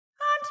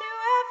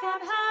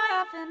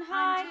effing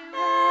high.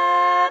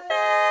 Effing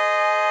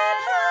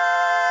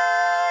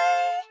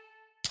high.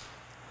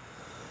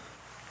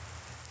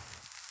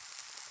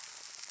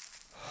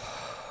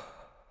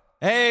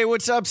 Hey,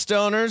 what's up,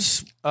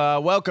 stoners?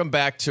 Welcome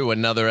back to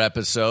another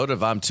episode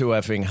of I'm Too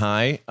Effing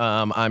High.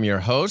 I'm your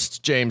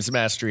host, James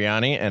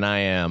Mastriani, and I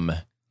am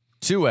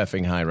too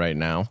effing high right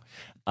now.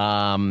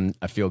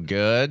 I feel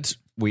good.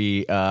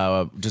 We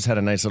just had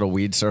a nice little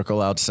weed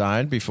circle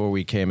outside before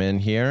we came in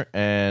here,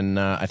 and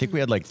I think we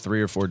had like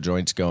 3 or 4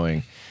 joints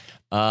going.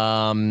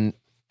 And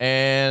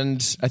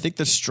I think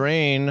the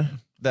strain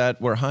that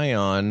we're high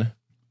on,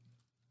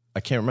 I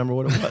can't remember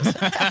what it was.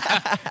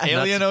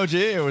 Alien OG,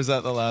 or was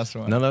that the last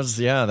one? No, that was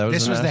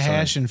This was the last one.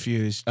 hash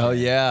infused. Oh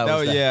yeah,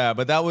 Oh yeah,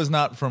 but that was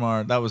not from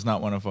our. That was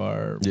not one of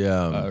our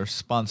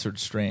sponsored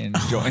strain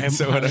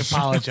joints. I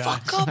apologize.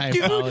 I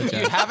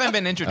apologize. You haven't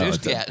been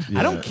introduced yet.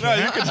 I don't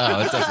care. Oh,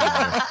 it doesn't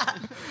matter.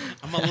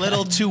 I'm a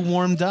little too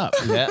warmed up.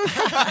 Yeah.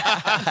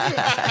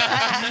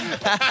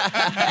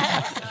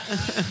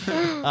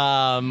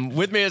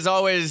 With me as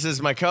always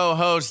is my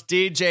co-host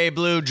DJ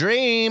Blue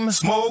Dream.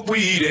 Smoke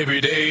weed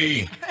every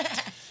day.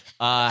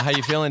 How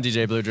you feeling,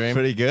 DJ Blue Dream?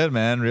 Pretty good,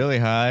 man. Really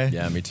high.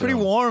 Yeah, me too. Pretty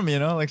warm, you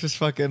know, like just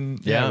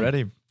fucking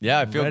ready. Yeah,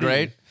 I feel Ready.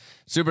 great.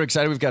 Super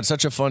excited. We've got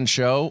such a fun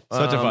show.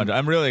 Such a fun.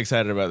 I'm really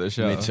excited about this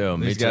show. Me too.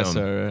 These guests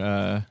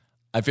are.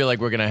 I feel like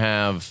we're gonna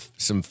have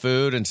some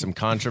food and some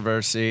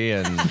controversy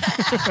and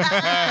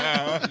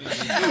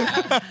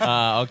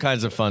all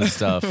kinds of fun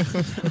stuff.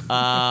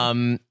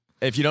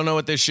 If you don't know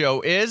what this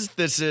show is,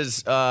 this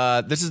is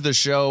the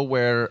show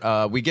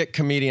where we get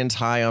comedians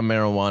high on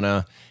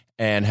marijuana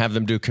and have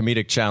them do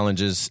comedic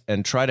challenges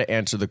and try to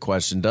answer the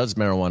question: does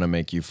marijuana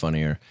make you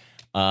funnier?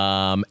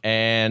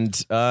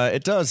 And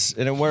it does,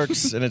 and it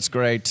works, and it's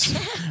great.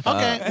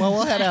 Okay, well,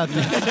 we'll head out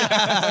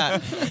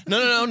there.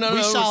 No.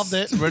 We solved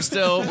it. We're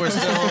still.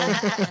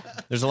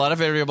 There's a lot of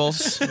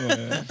variables.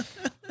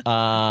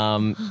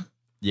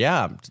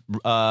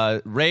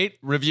 Rate,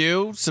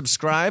 review,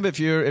 subscribe if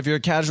you're a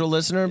casual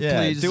listener. Yeah,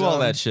 please do all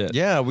that shit.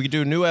 Yeah, we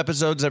do new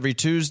episodes every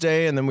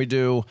Tuesday, and then we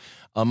do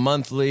a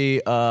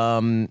monthly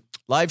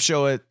live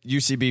show at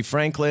UCB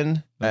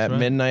Franklin at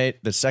midnight,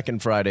 the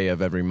second Friday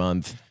of every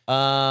month.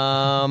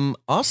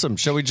 Awesome.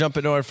 Shall we jump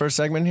into our first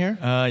segment here?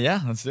 Yeah,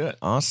 let's do it.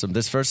 Awesome.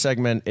 This first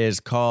segment is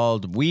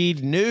called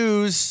Weed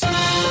News.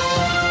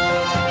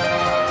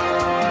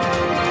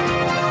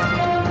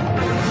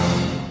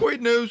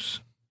 Weed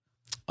news.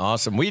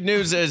 Awesome. Weed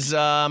News is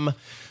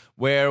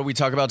where we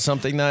talk about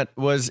something that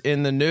was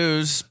in the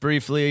news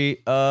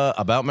briefly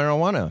about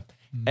marijuana.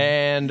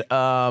 And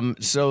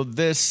so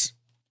this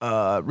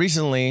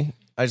recently,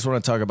 I just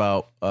want to talk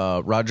about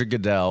Roger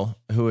Goodell,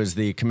 who is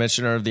the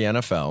commissioner of the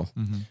NFL.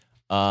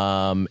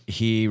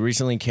 He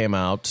recently came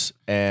out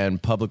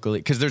and publicly,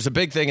 because there's a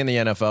big thing in the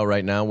NFL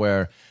right now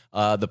where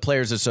the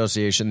Players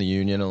Association, the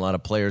union, a lot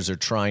of players are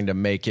trying to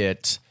make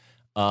it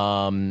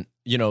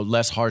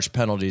less harsh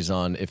penalties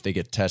on if they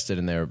get tested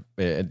and they're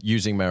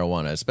using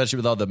marijuana, especially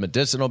with all the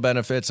medicinal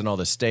benefits and all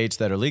the states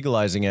that are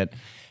legalizing it.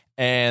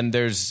 And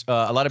there's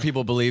a lot of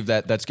people believe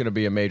that that's going to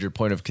be a major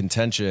point of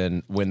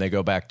contention when they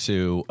go back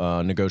to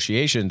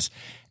negotiations.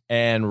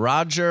 And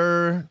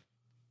Roger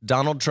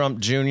Donald Trump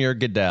Jr.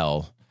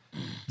 Goodell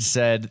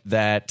said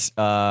that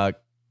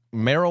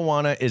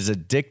marijuana is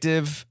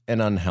addictive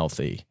and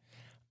unhealthy.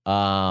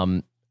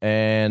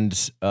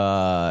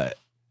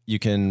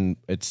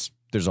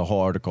 There's a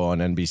whole article on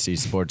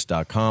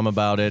NBCSports.com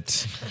about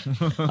it.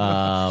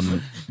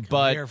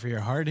 But Here for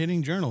your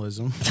hard-hitting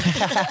journalism.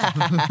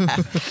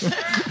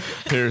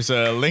 Here's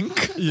a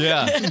link.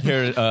 yeah,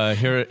 here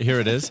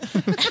it is.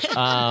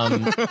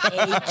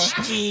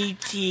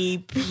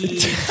 HTTP.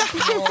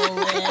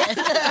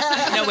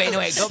 No,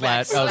 wait. Go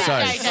back. Oh,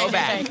 sorry. Go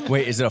back.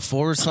 Wait, is it a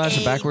forward slash,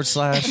 a backward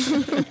slash?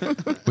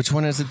 Which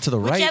one is it to the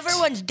right? Whichever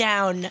one's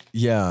down.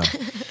 Yeah.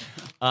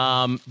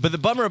 But the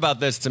bummer about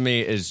this to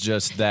me is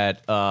just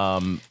that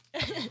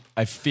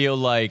I feel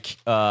like,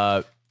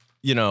 to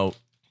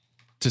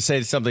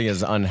say something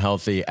is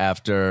unhealthy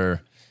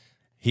after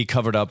he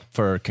covered up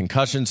for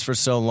concussions for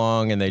so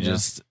long and they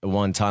just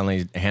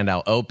one-timely hand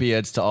out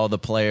opiates to all the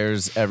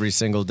players every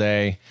single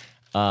day.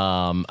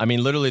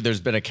 Literally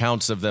there's been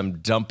accounts of them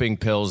dumping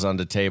pills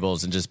onto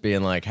tables and just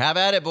being like, have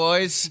at it,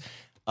 boys.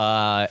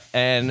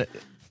 And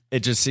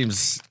it just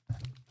seems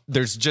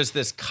there's just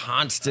this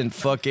constant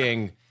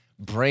fucking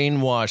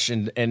brainwash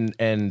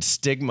and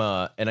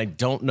stigma, and I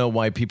don't know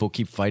why people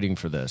keep fighting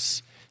for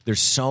this. There's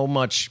so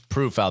much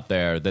proof out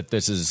there that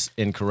this is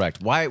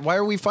incorrect. Why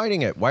are we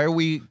fighting it? Why are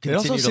we continue It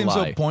also to seems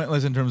lie? so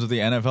pointless in terms of the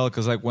NFL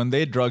because, like, when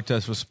they drug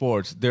test for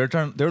sports, they're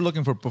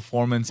looking for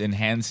performance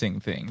enhancing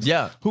things.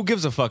 Yeah. Who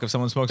gives a fuck if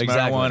someone smokes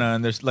Exactly. marijuana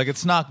and there's like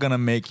it's not gonna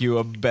make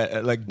you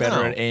better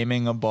No. at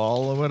aiming a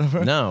ball or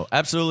whatever. No,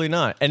 absolutely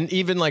not. And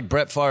even like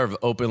Brett Favre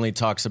openly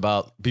talks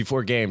about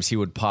before games, he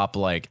would pop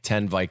like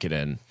 10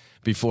 Vicodin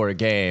before a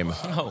game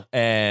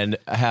and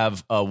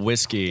have a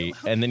whiskey,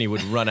 and then he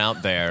would run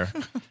out there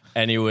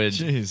and he would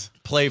Jeez.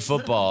 play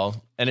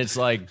football. And it's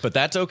like, but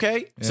that's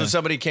okay? So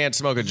somebody can't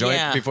smoke a joint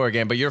Yeah. before a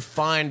game, but you're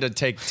fine to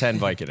take 10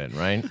 Vicodin,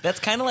 right? That's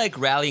kind of like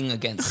rallying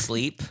against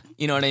sleep.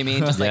 You know what I mean?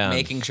 Just like Yeah.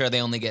 making sure they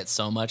only get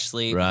so much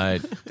sleep.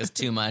 Right. Because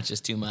too much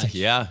is too much.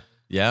 Yeah.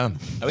 Yeah.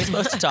 Are we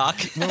supposed to talk?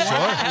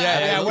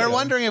 Yeah, we're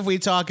wondering if we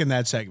talk in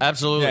that segment.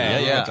 Absolutely. Yeah,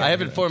 Yeah. okay. I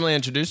haven't formally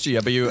introduced you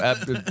yet, but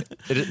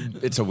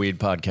it's a weed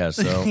podcast,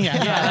 so.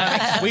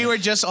 Yeah. We were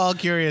just all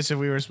curious if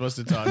we were supposed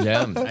to talk.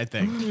 Yeah. I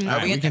think. All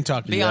right, we can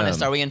talk. Be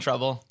honest, are we in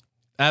trouble?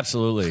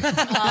 Absolutely.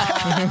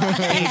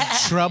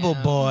 Trouble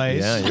boys.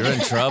 Yeah, you're in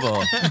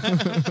trouble.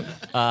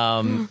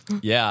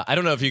 Yeah, I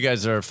don't know if you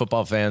guys are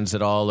football fans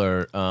at all,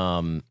 or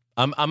I'm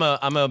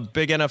a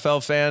big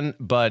NFL fan,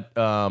 but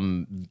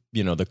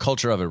the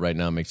culture of it right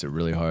now makes it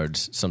really hard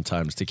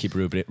sometimes to keep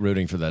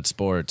rooting for that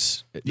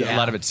sport. A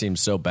lot of it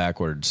seems so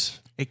backwards.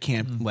 It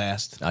can't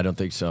last. I don't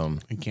think so.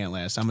 It can't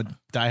last. I'm a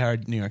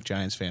diehard New York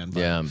Giants fan,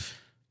 but Yeah,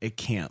 it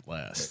can't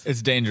last.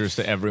 It's dangerous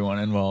to everyone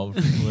involved.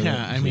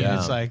 Yeah, I mean, Yeah.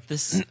 it's like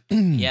This,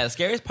 yeah, the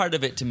scariest part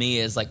of it to me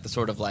is like the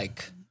sort of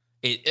like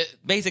it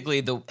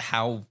basically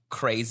how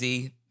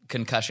crazy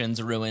concussions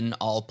ruin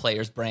all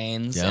players'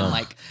 brains, Yeah. and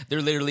like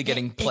they're literally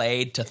getting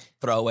played to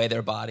throw away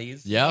their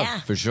bodies. yeah, Yeah.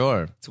 for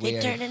sure. It's They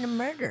weird. turn into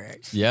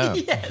murderers. Yeah,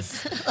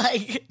 Yes.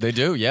 Like they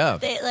do. Yeah,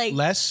 they like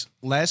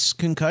less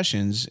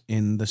concussions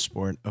in the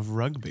sport of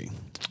rugby,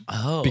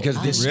 Oh, because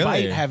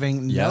despite Really?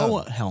 having no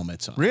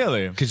helmets on.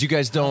 Really? Because you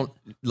guys don't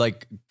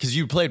because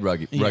you played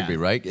rugby,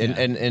 right?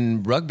 And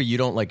in rugby, you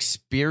don't like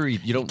spear.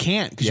 You don't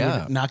Can't because you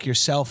Yeah. would knock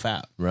yourself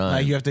out. Right.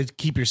 Like, you have to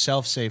keep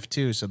yourself safe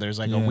too. So there's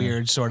like a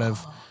weird sort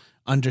of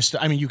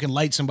I mean, you can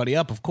light somebody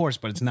up, of course,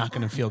 but it's not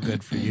going to feel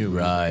good for you.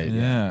 Right.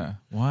 Yeah.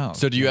 Wow.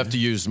 So do you have to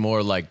use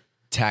more like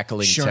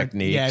tackling Sure,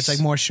 techniques? yeah, it's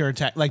like more sure.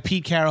 Like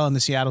Pete Carroll and the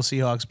Seattle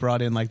Seahawks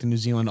brought in like the New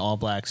Zealand All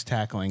Blacks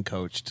tackling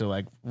coach to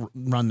like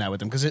run that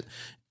with them because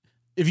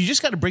if you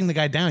just got to bring the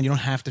guy down, you don't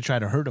have to try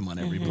to hurt him on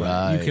every play.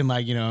 Right. You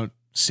can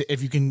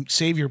if you can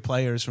save your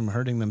players from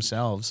hurting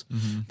themselves,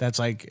 that's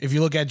like if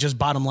you look at just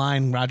bottom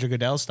line Roger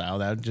Goodell style,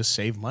 that would just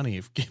save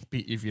money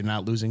if you're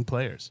not losing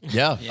players.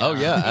 Yeah. Oh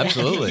yeah,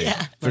 absolutely.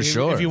 For Like,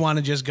 sure. If you want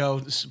to just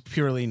go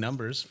purely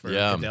numbers for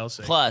Yeah. Goodell's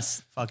sake,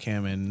 plus fuck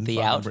him and the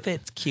fuck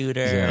outfit's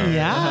cuter.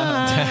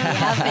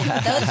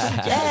 Yeah.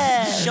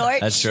 those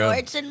short That's true.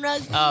 shorts and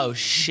rugby. Oh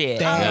shit!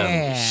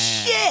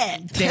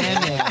 Shit.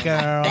 Damn it,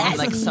 girl. That's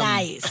like some-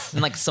 nice.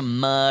 And like some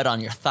mud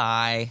on your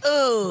thigh.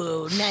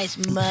 Ooh, nice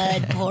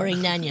mud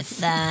pouring down your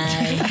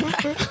thigh.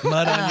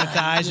 Mud on your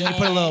thighs, and you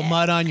put a little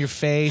mud on your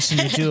face,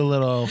 and you do a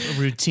little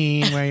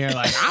routine where you're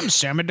like, "I'm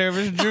Sammy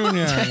Davis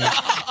Jr."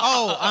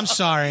 Oh, I'm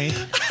sorry.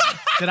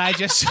 Did I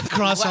just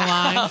cross a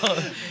line?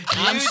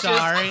 I'm You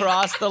sorry. just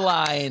crossed the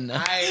line.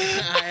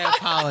 I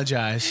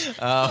apologize.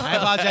 I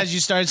apologize. You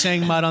started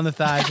saying mud on the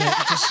thighs. And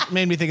it just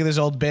made me think of this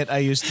old bit I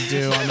used to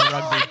do on the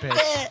rugby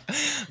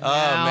pitch.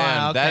 oh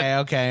man,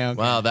 Okay.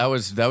 wow, that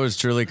was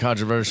truly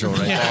controversial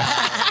right there.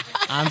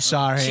 I'm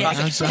sorry.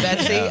 I'm sorry.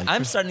 Betsy,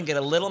 I'm starting to get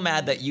a little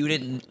mad that you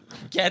didn't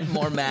get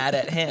more mad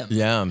at him.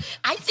 Yeah.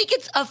 I think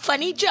it's a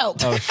funny joke.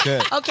 Oh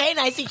shit. Okay, and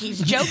I think he's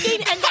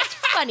joking, and that's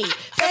funny.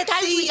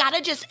 Sometimes we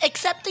gotta just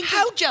accept things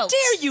as jokes.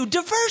 Dare you,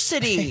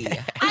 diversity?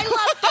 I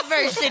love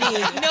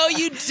diversity. No,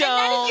 you And that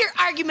don't. is your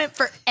argument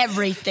for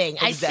everything.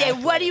 I say,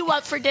 Exactly. what do you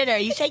want for dinner?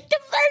 You say,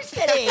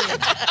 diversity.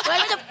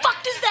 What the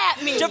fuck does that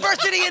mean?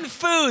 Diversity in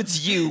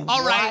foods, you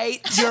All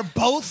right, white. you're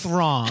both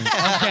wrong.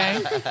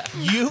 Okay,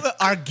 you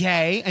are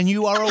gay and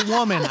you are a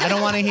woman. I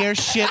don't want to hear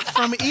shit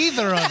from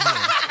either of you.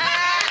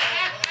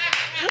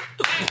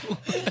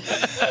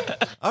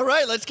 All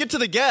right, let's get to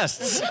the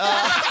guests.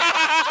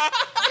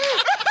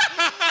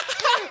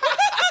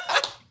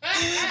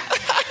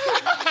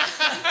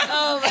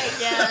 Oh my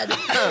God.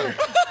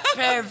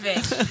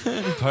 Perfect.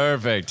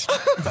 Perfect.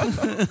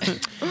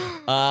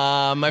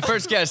 My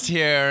first guest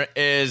here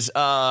is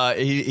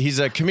he's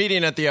a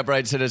comedian at the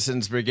Upright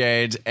Citizens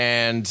Brigade,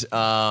 and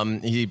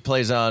he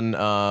plays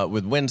on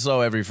with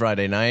Winslow every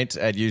Friday night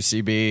at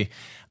UCB.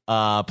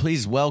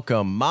 Please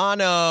welcome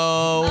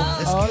Mono.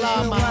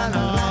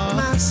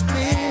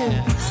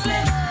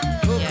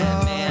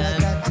 Yeah,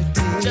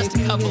 man. Just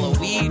a couple of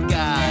weed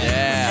guys.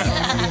 Yeah.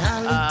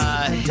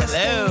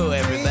 Hello,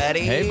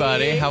 everybody. Hey,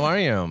 buddy. How are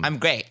you? I'm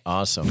great.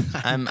 awesome.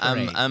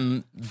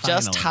 I'm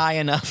just Finally. high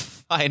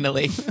enough.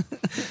 Finally.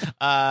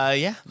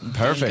 Yeah.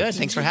 Perfect. Good.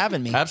 Thanks for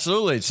having me.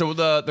 Absolutely. So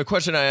the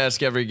question I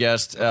ask every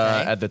guest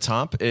at the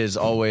top is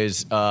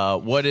always,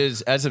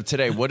 as of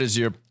today, what is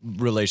your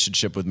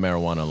relationship with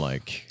marijuana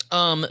like?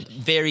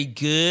 Very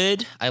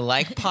good. I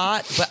like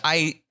pot, but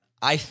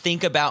I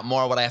think about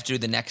more what I have to do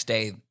the next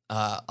day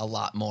a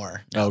lot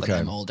more now Okay. that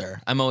I'm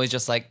older. I'm always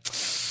just like,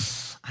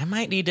 I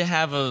might need to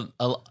have or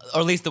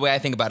at least the way I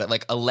think about it,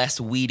 like a less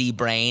weedy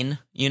brain,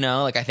 you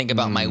know? Like I think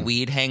about my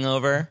weed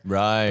hangover.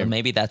 Right. Or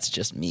maybe that's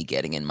just me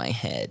getting in my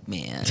head,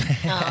 man.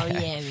 Oh,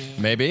 yeah, man.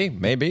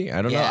 Maybe.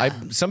 I don't Yeah.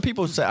 know. Some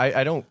people say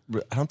I don't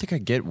think I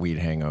get weed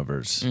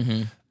hangovers.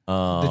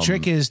 The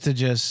trick is to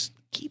just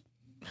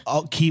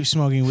I'll keep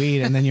smoking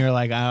weed, and then you're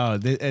like, oh,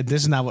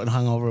 this is not what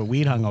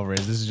weed hungover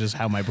is. This is just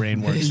how my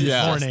brain works.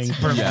 Yeah. Morning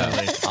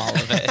permanently. All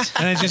of it.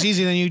 And it's just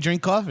easy. Then you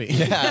drink coffee.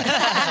 Yeah,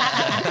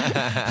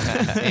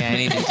 I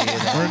need to do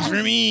that. Works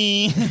for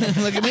me.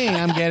 Look at me.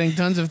 I'm getting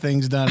tons of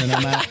things done, and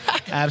I'm an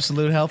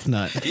absolute health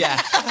nut.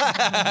 Yeah.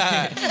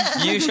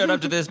 You showed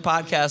up to this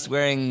podcast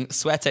wearing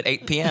sweats at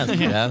 8 p.m.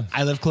 Yeah.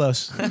 I live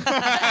close.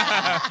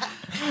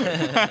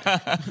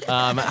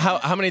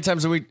 How many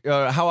times a week?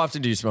 How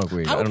often do you smoke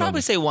weed? I would don't know.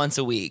 probably say once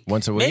a week.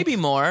 Once a week? Maybe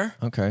more.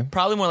 Okay.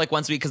 Probably more like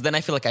once a week because then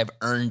I feel like I've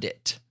earned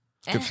it.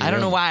 I don't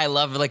know why I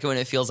love like when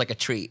it feels like a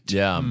treat.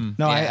 Yeah.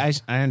 No, Yeah.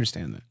 I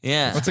understand that.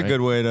 Yeah. That's a good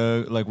way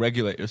to like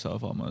regulate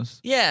yourself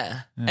almost.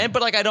 Yeah. And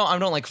but like I don't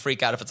like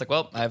freak out if it's like,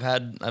 well,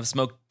 I've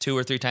smoked 2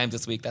 or 3 times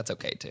this week. That's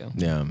okay too.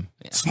 Yeah.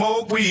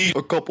 Smoke weed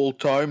a couple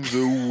times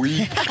a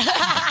week.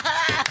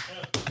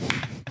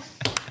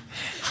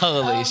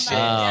 Holy shit.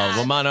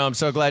 Well, Mono, I'm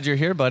so glad you're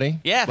here, buddy.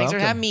 Yeah, thanks for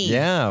Welcome. having me.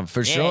 Yeah,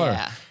 for sure.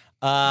 Yeah.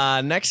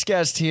 Next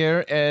guest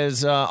here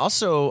is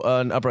also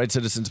an Upright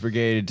Citizens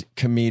Brigade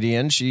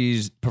comedian.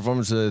 She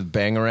performs with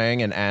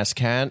Bangarang and Ass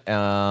Cat,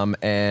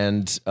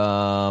 and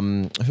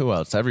who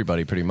else?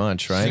 Everybody, pretty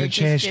much, right? Search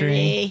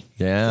history.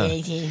 Yeah.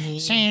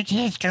 Search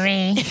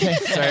history.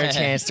 Search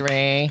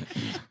history.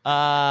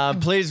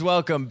 Please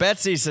welcome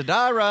Betsy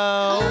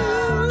Sidaro.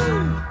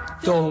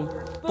 Don't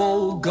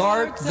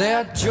bogart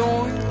that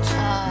joint,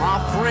 my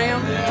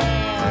friend.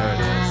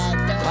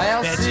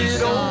 Pass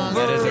it over.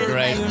 That is a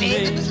great.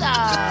 Theme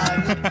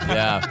song.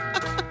 Yeah.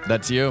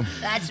 That's you.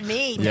 That's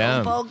me. Yeah.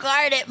 Don't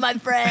bogart it, my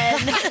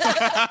friend.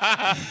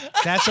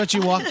 That's what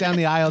you walk down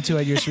the aisle to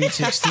at your Sweet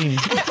 16.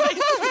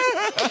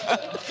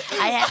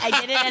 I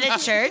did it at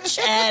a church,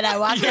 and I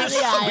walked down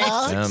the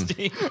aisle.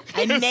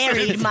 I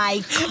married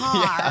my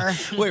car.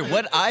 Wait,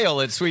 what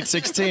aisle at Sweet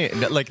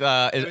 16? Like,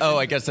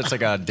 I guess that's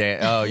like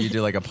a you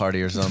do like a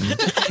party or something.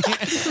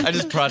 I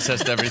just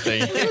processed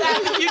everything.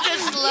 You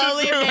just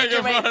slowly made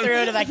your way through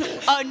it. I'm like,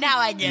 oh, now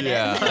I get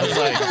Yeah, it. I was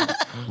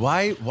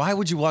like, why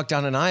would you walk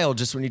down an aisle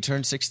just when you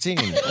turn 16?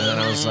 And then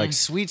I was like,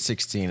 Sweet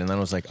 16, and then I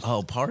was like,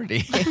 oh,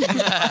 party.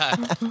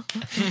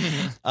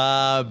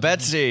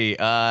 Betsy,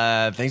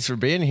 thanks for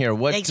being here.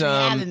 Thanks for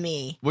having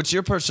me. What's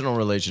your personal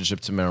relationship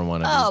to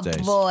marijuana Oh these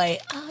days? boy.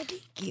 Oh,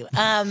 thank you.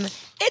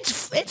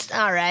 It's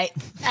all right.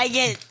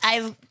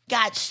 I've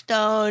got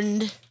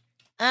stoned.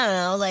 I don't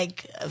know,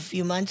 like a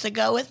few months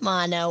ago with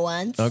Mono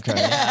once. Okay.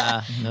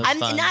 Yeah, that was I'm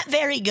fun. not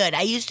very good.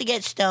 I used to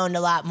get stoned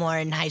a lot more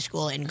in high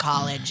school and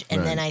college,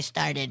 and then I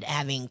started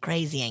having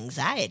crazy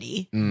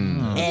anxiety,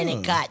 and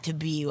it got to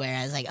be where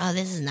I was like, "Oh,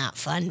 this is not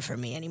fun for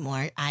me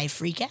anymore." I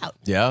freak out.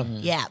 Yeah.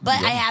 Yeah, but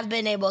I have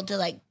been able to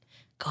like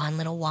go on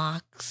little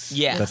walks.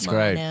 Yeah. with That's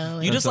great. Mono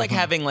You and- just like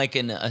having like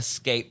an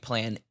escape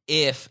plan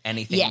if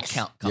anything Yes.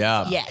 comes Yeah.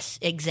 up. Yes,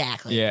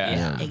 exactly.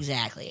 Yeah.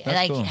 Exactly. That's and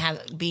I cool. can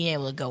have being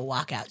able to go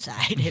walk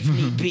outside if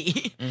need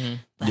be.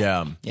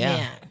 Yeah.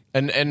 Yeah.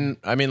 And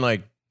I mean,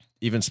 like,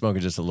 even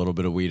smoking just a little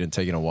bit of weed and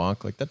taking a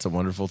walk, like, that's a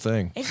wonderful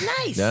thing. It's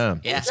nice. Yeah.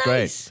 Yeah. It's It's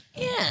great. nice.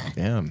 Yeah.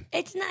 Yeah.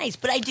 It's nice.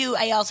 But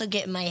I also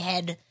get in my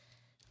head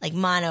like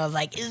Mono of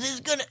like,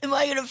 am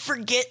I gonna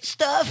forget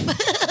stuff?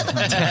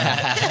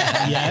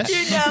 Yes.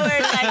 You know, where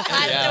it's like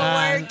I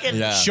have to work and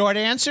Yeah. Short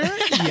answer,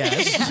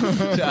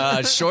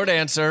 yes. Short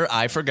answer,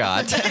 I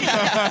forgot.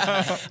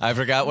 I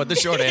forgot what the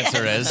short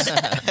answer is.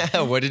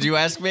 What did you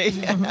ask me?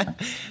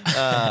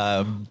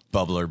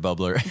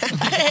 Bubbler.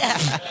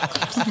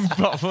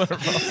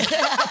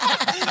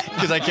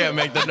 Because I can't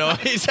make the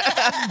noise.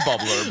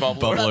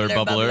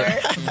 Bubbler.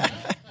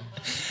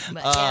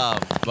 But, yeah.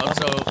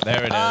 So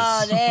there it is.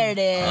 Oh, there it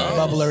is.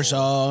 Bubbler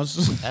sauce.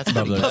 That's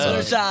pretty good.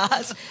 Bubbler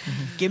sauce.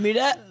 Give me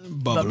that.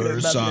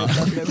 Bubbler sauce.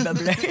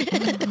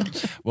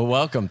 Bubbler. Well,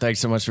 welcome. Thanks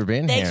so much for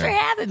being Thanks here. for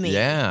having me.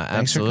 Yeah,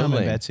 Thanks absolutely. for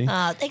coming, Betsy.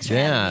 Thanks for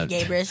Yeah. having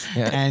me, Gabrus.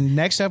 And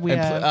next up we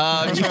have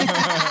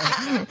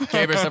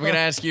Gabrus, I'm going to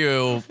ask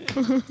you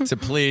to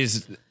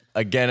please,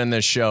 again in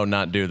this show,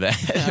 not do that.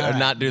 Or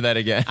not do that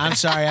again. I'm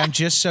sorry, I'm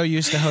just so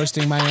used to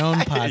hosting my own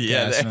podcast,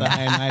 Yeah. the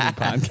High and Mighty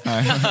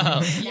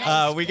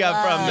podcast. We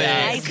got from the...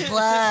 Nice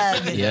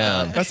plug.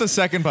 Yeah. That's the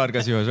second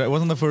podcast you host, right?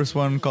 Wasn't the first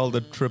one called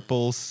the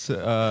Triples?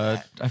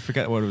 I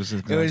forget what it was.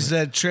 It was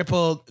the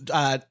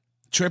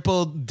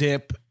triple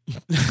dip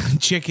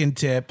chicken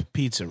tip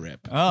pizza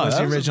rip. Oh, was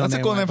the original that's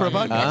a cool name for a of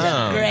my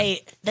podcast.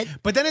 Great.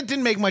 But then it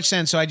didn't make much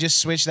sense, so I just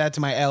switched that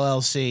to my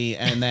LLC,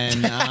 and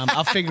then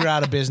I'll figure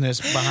out a business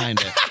behind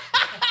it.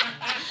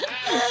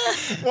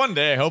 One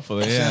day,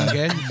 hopefully. Sound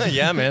Yeah. good?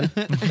 Yeah, man.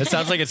 It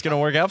sounds like it's going to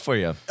work out for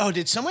you. Oh,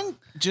 did someone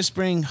just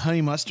bring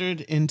honey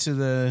mustard into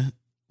the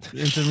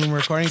room we're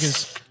recording?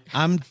 Because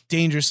I'm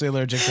dangerously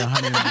allergic to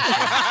honey mustard.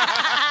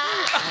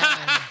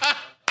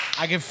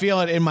 I can feel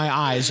it in my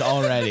eyes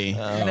already.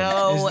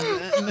 No. Well,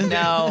 I mean,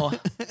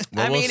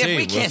 we'll if we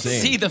see. can't We'll see.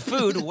 see the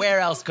food, where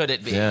else could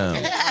it be? Yeah.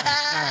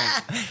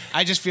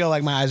 I just feel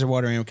like my eyes are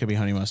watering. It could be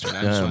honey mustard.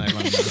 I just want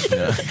everyone to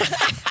know.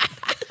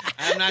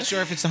 I'm not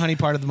sure if it's the honey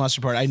part or the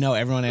mustard part. I know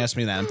everyone asked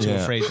me that. I'm too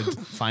Yeah. afraid to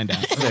find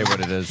out. Say what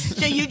it is.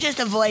 So you just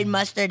avoid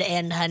mustard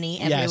and honey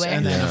Yes, everywhere?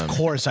 and then of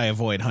course I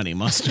avoid honey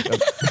mustard.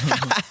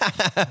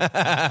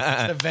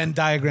 The Venn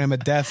diagram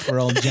of death for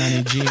old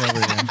Johnny G over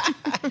here.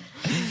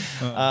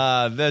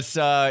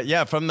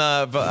 From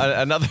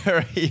another.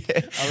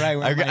 All right,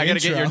 I gotta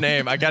get your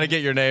name. I gotta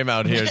get your name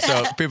out here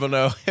so people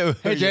know who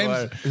Hey, you James,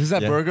 are. is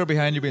that burger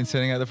behind you been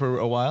sitting out there for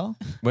a while?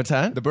 What's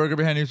that? The burger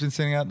behind you's been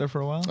sitting out there for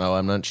a while? Oh,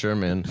 I'm not sure,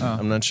 man.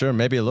 I'm not sure.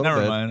 Maybe a little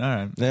Never bit. mind. All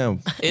right. Yeah.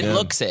 It Yeah.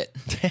 looks it.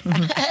 I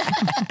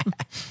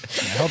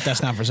hope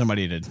that's not for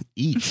somebody to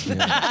eat. Ew,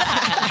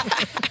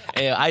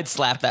 I'd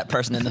slap that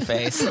person in the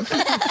face.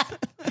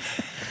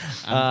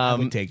 I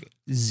would take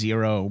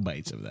 0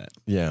 bites of that.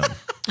 Yeah.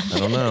 I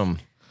don't know.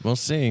 We'll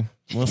see.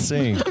 We'll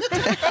see.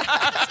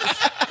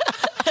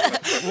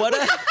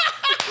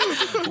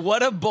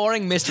 What a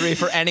boring mystery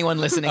for anyone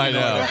listening. I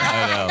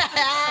know.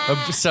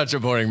 Such a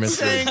boring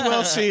mystery. Saying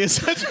we'll see is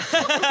such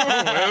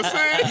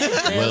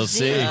We'll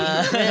see.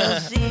 We'll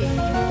see.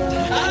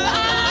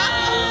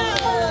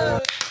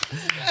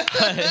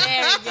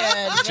 Very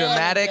good.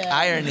 Dramatic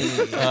irony.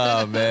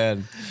 Oh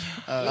man.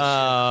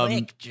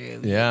 Quick,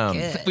 Drew. Yeah.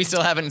 Good. We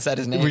still haven't said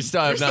his name. We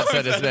still have not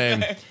said his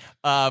name.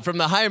 From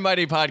the High and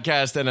Mighty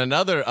podcast and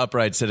another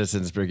Upright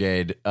Citizens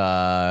Brigade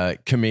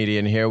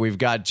comedian here, we've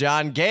got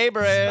John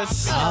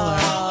Gabris.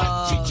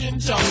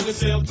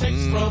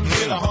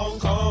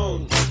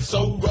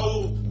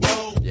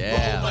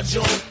 Yeah.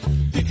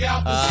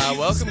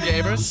 Welcome,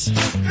 Gabris.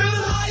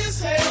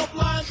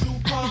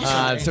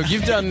 So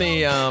you've done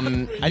the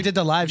I did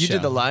the live you show.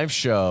 did the live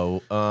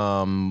show.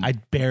 I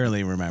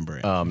barely remember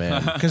it. Oh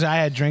man. Because I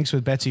had drinks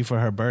with Betsy for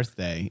her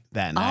birthday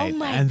that night,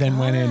 my and then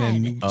went in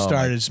and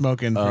started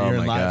smoking for your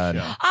my live God.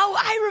 show. Oh,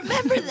 I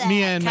remember that.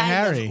 Me and kind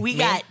Harry. We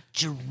got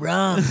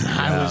drunk.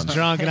 I was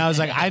drunk, and I was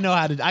like, I know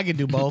how to. I can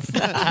do both.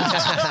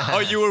 Oh,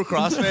 you were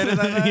crossfaded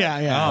that night? yeah,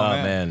 yeah, Oh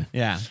man.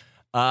 yeah.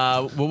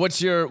 Well,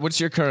 what's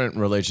your current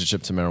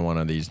relationship to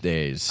marijuana these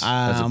days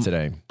as of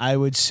today? I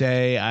would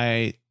say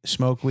I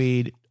smoke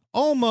weed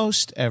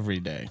almost every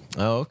day.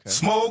 Oh, okay.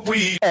 Smoke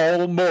weed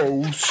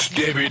almost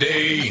every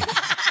day.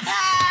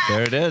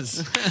 There it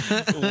is.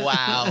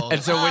 Wow.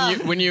 And so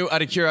when you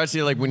out of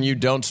curiosity, like when you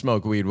don't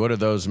smoke weed, what are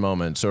those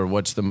moments, or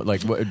what's the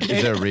like? What,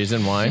 is there a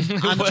reason why?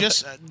 I'm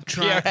just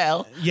trying.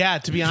 PRL. Yeah,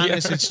 to be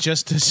honest, it's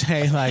just to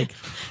say like,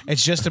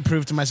 it's just to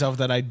prove to myself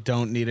that I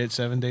don't need it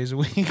 7 days a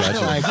week,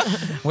 like,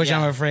 which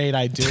I'm afraid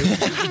I do.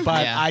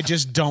 But Yeah. I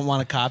just don't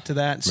want to cop to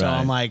that. So Right.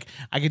 I'm like,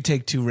 I could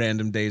take 2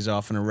 random days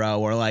off in a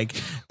row, or like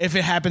if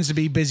it happens to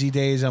be busy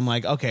days, I'm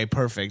like, okay,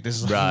 perfect. This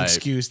is like an Right.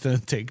 excuse to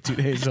take 2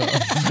 days off.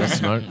 That's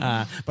smart.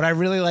 But I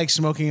really like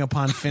smoking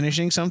upon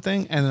finishing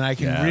something, and then I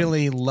can Yeah.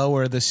 really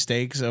lower the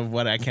stakes of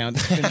what I count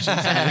as finishing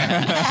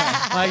something.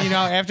 Like,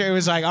 after it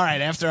was like, all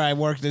right, after I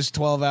work this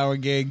 12-hour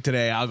gig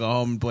today, I'll go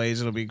home and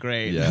blaze. It'll be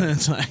great. Yeah.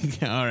 It's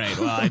like, all right,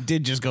 well, I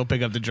did just go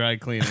pick up the dry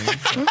cleaning.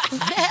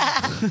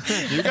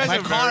 You guys My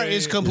are car very-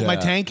 is complete. My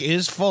tank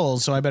is full,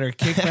 so I better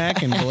kick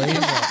back and blaze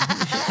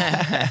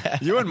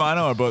up. You and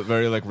Mano are both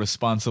very like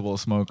responsible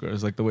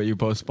smokers. Like the way you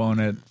postpone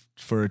it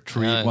for a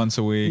treat once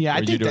a week, yeah, I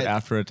or you think do it that-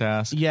 after a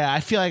task. Yeah, I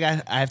feel like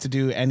I have to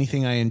do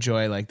anything I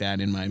enjoy like that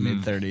in my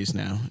mid-30s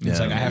now. It's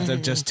Yeah. like I have to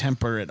just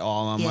temper it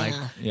all. I'm like,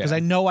 Yeah. because Yeah. I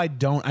know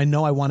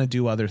I want to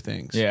do other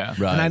things. Yeah.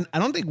 Right. And I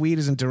don't think weed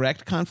is in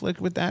direct conflict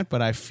with that,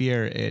 but I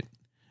fear it.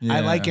 I Yeah.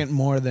 like it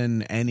more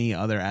than any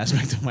other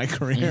aspect of my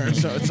career.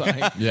 So it's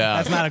like, Yeah.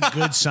 that's not a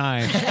good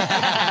sign.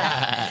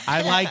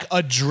 I like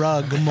a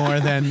drug more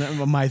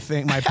than my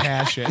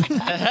passion.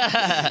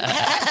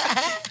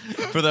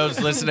 For those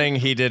listening,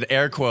 he did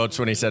air quotes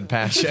when he said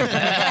passion.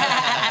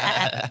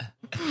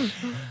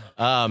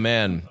 Oh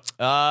man.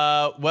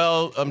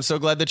 Well, I'm so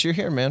glad that you're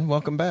here, man.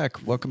 Welcome back.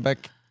 Welcome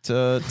back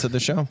to the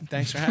show.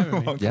 Thanks for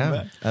having me.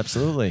 Yeah,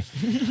 absolutely.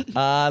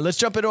 Let's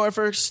jump into our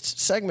first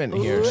segment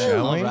here,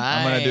 shall we? right.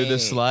 I'm gonna do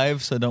this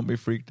live, so don't be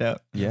freaked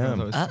out. Yeah.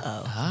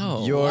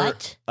 Oh. Your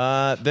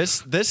What?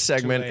 this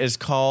segment is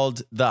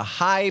called the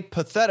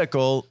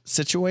hypothetical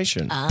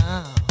situation.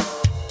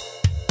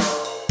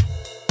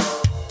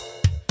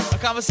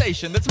 A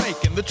conversation that's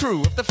making the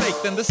true of the fake,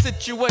 then the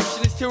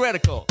situation is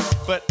theoretical.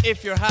 But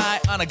if you're high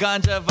on a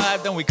ganja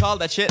vibe, then we call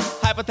that shit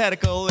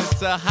hypothetical.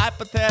 It's a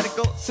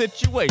hypothetical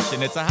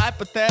situation. It's a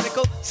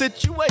hypothetical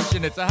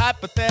situation. It's a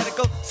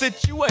hypothetical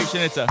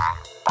situation. It's a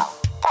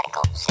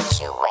Hypothetical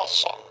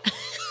situation.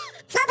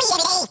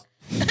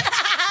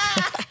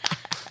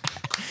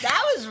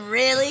 That was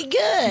really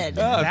good.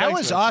 That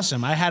was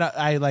awesome.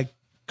 I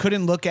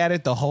couldn't look at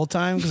it the whole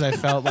time because I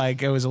felt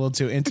like it was a little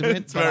too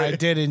intimate, but I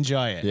did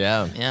enjoy it.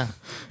 Yeah. Yeah.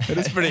 It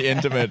is pretty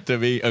intimate to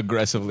be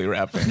aggressively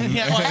rapping.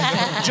 Yeah,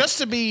 well, just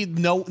to be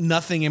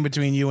nothing in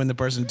between you and the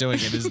person doing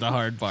it is the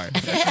hard part.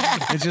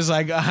 It's just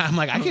like I'm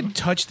like I could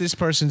touch this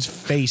person's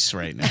face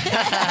right now.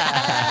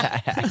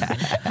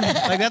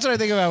 Like that's what I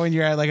think about when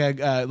you're at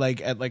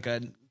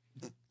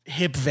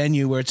hip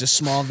venue where it's a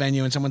small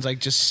venue and someone's like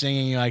just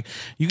singing, you're like,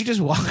 you could just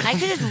walk. I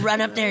could just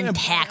run up there and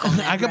tackle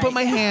them. I could put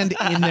my hand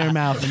in their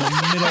mouth in the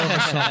middle of a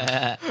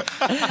song.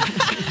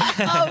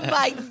 Oh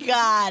my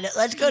God!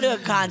 Let's go to a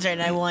concert,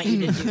 and I want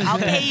you to do. I'll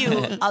pay you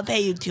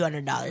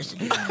 $200 to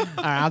do that. All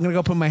right, I'm gonna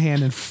go put my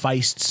hand in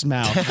Feist's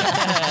mouth.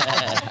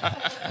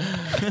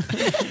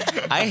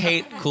 I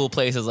hate cool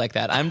places like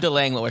that. I'm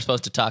delaying what we're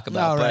supposed to talk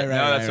about. Oh, right, but right,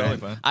 No, right, that's right.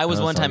 totally fun. I was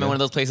No, one it's all time in good. one of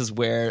those places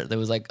where there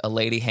was like a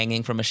lady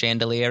hanging from a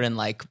chandelier and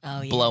like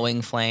Oh, yeah.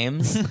 blowing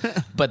flames,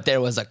 but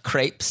there was a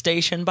crepe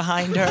station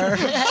behind her.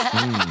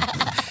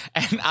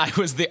 And I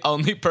was the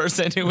only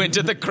person who went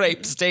to the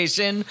crepe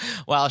station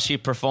while she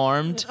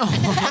performed.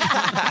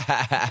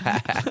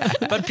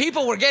 But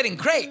people were getting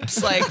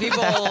crepes. Like,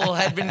 people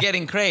had been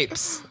getting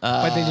crepes.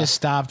 But they just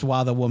stopped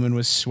while the woman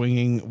was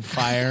swinging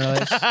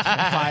lit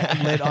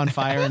on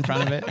fire in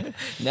front of it.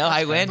 No,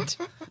 I went,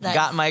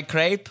 got my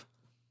crepe,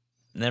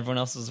 and everyone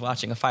else was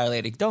watching a fire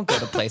lady. Don't go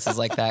to places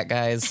like that,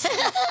 guys.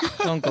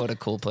 Don't go to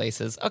cool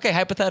places. Okay,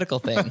 hypothetical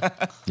thing.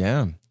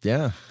 Yeah.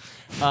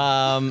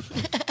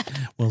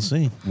 We'll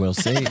see. We'll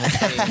see.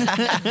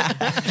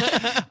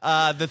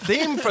 The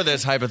theme for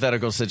this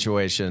hypothetical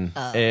situation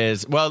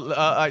is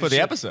For the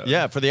episode.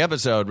 Yeah, for the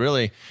episode,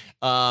 really.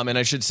 And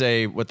I should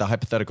say what the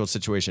hypothetical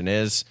situation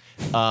is.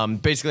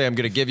 Basically, I'm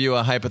going to give you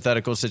a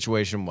hypothetical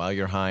situation while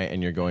you're high,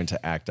 and you're going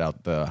to act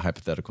out the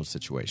hypothetical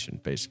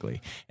situation,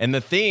 basically. And the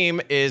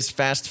theme is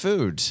fast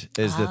food.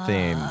 Is the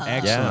theme?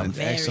 Excellent,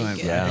 Very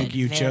excellent. good. I think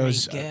you Very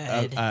chose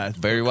good.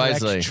 Very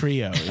correct wisely.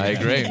 trio. I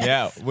agree.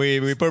 Yeah,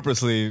 we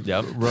purposely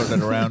wrote that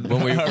around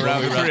When we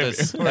around wrote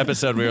this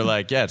episode, we were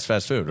like, yeah, it's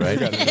fast food, right?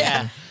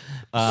 Yeah.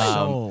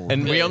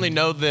 And we only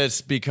know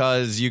this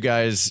because you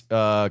guys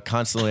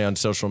constantly on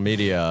social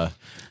media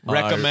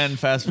recommend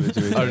fast food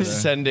to each are other.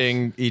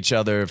 sending each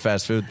other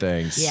fast food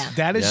things. Yeah.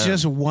 That is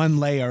just one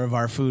layer of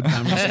our food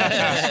conversation.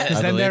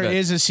 'Cause then there believe it.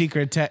 is a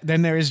secret.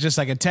 Then there is just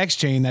like a text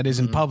chain that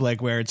isn't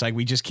public, where it's like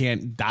we just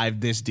can't dive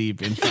this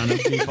deep in front of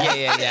people.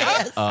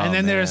 Yeah. And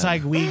then there's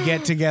like we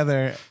get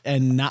together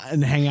and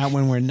hang out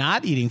when we're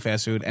not eating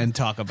fast food and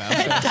talk about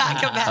it.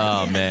 Talk about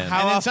Oh man.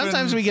 And then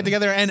sometimes we get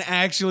together and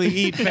actually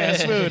eat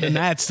fast food, and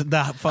that's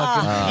the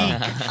fucking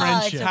peak of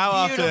friendship. How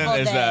often Beautiful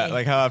is that? day.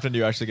 Like, how often do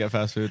you actually get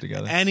fast food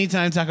together?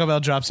 Anytime Taco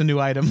Bell drops a new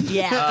item,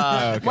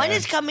 Yeah. When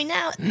is coming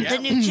out? The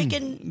new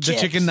chicken the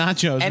chips. chicken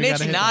nachos, And we it's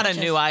gotta hit not that. a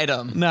new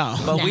item. No.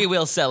 But we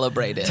will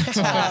celebrate it.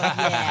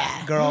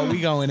 Yeah. Girl, we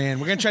going in.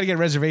 We're gonna try to get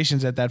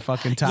reservations at that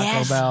fucking Taco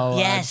Yes, Bell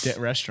yes.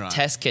 restaurant.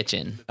 Test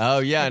kitchen. Oh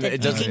yeah, and You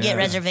it doesn't. can get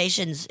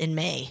reservations in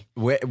May.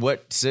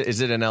 What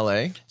is it in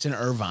L.A.? It's in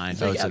Irvine.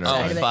 Oh, it's in outside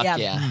Irvine. of it, Fuck yeah.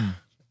 yeah.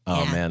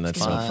 Oh Yeah. man, that's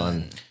so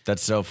fun.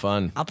 That's so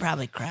fun. I'll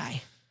probably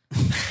cry.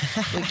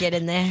 We get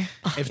in there.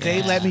 If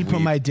they let me put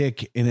my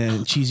dick in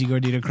a cheesy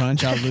gordita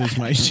crunch, I'll lose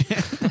my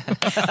shit.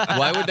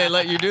 Why would they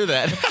let you do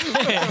that?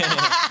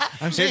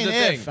 I'm saying the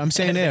if. thing. I'm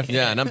saying if.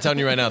 Yeah, and I'm telling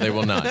you right now, they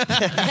will not. I'm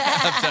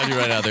telling you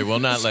right now, they will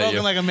not let Spoken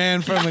you. like a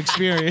man from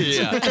experience.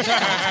 Yeah.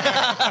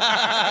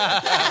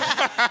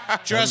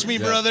 Trust me,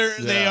 brother,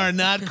 they are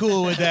not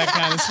cool with that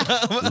kind of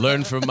stuff.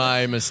 Learn from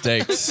my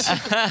mistakes,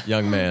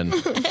 young man.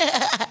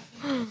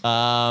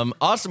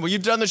 Awesome. Well,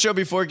 you've done the show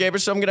before, Gaber,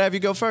 so I'm going to have you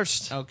go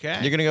first. Okay.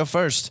 You're going to go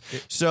first.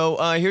 So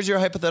here's your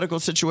hypothetical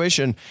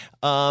situation.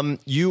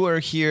 You are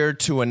here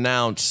to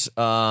announce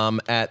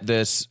at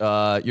this,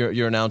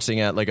 you're announcing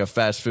at like a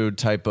fast food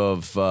type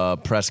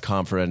of press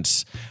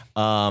conference,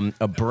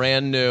 a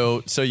brand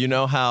new, so you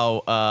know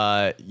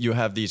how you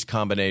have these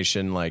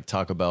combination like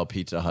Taco Bell,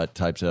 Pizza Hut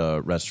types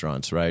of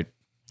restaurants, right?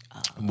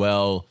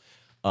 Well,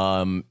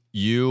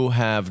 you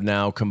have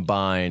now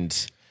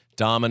combined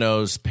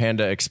Domino's,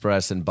 Panda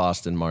Express, and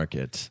Boston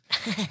Market,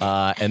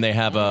 and they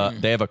have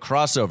a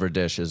crossover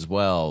dish as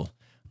well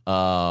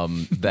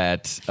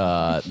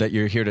that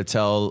you're here to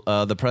tell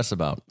the press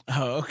about.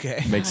 Oh,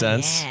 okay. Make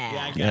sense?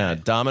 Yeah. Yeah,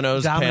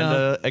 Domino's,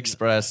 Panda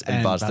Express,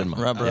 and Boston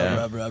Market. Rub.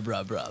 Rub,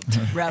 rub, rub.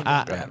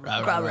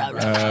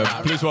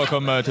 Please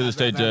welcome to the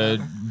stage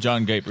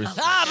John Gapers.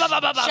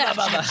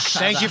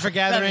 Thank you for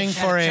gathering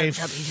for a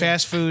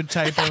fast food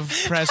type of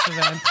press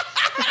event.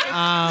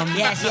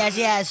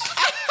 Yes.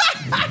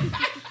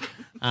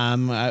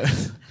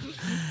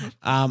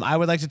 I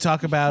would like to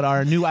talk about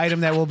our new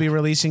item that we'll be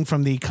releasing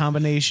from the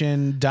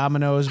combination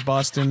Domino's,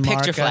 Boston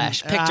Market. Picture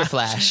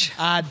flash.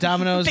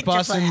 Domino's, Picture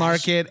Boston Flash.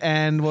 Market,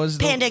 and was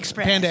the Panda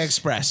Express. Panda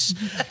Express.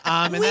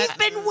 And We've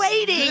been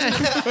waiting.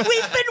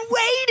 We've been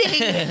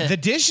waiting. the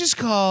dish is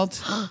called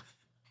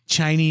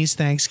Chinese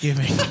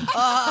Thanksgiving.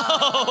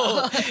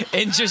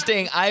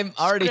 Interesting. I'm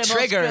already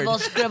triggered.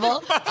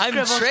 Scribble.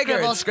 I'm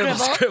triggered.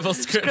 Scribble.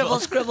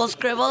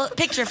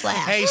 Picture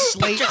flash. Hey,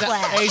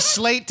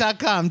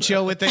 Slate.com.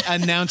 Chill with it.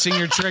 Announcing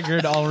you're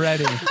triggered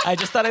already. I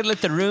just thought I'd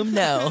let the room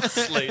know.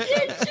 Get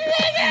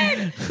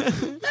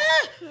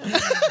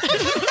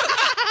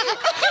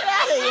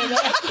out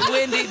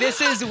Wendy,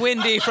 this is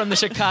Wendy from the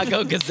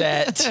Chicago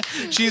Gazette.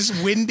 She's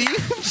windy.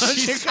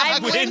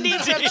 I'm Wendy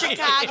from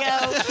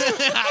Chicago.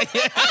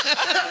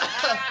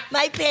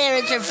 My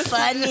parents are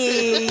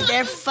funny.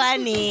 They're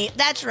funny.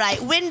 That's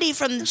right. Wendy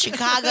from the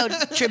Chicago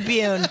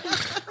Tribune.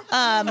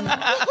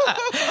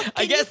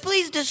 Can you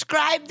please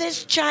describe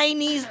this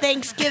Chinese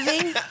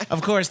Thanksgiving?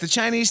 Of course, the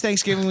Chinese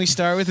Thanksgiving, we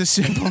start with a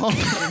simple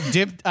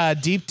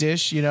deep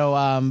dish,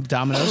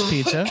 Domino's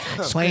pizza,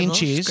 plain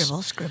cheese.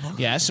 Scribble.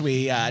 Yes,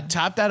 we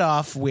top that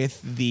off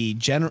with the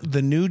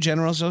new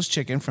General Tso's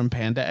chicken from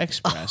Panda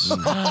Express. So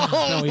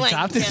we my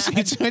top this God.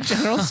 pizza with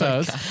General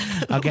Tso's.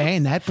 Okay,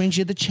 and that brings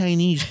you the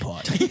Chinese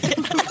part.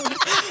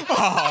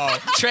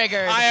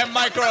 Triggered. I am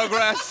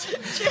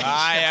microaggressed.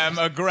 I am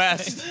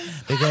aggressed.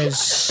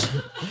 Because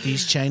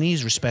these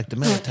Chinese respect the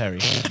military.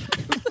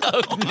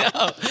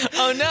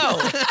 Oh no.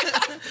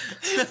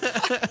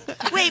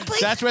 Wait, please.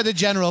 That's where the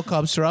general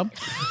comes from.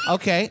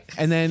 Okay,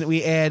 and then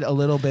we add a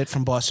little bit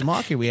from Boston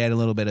Market. We add a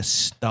little bit of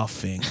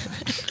stuffing.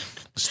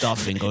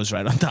 Stuffing goes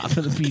right on top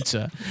of the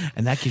pizza,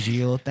 and that gives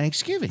you a little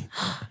Thanksgiving.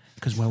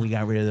 Because when we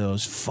got rid of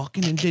those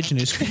fucking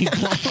indigenous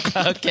people,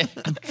 Okay.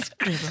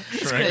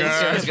 Scribble.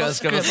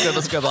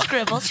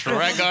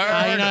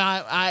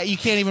 you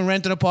can't even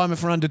rent an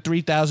apartment for under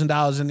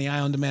 $3,000 in the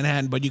island of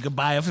Manhattan, but you could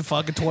buy it for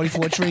fucking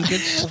 24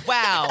 trinkets.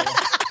 Wow.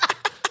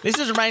 This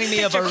is reminding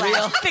me of a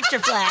real Picture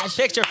flash.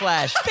 picture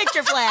flash.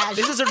 Picture flash.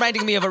 This is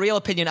reminding me of a real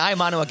opinion I,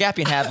 Manu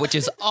Agapian, have, which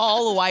is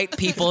all white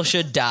people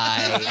should die.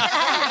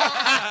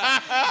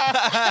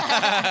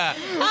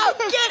 Oh,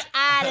 get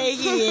out of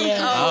here.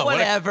 Oh,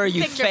 whatever,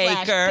 you Picture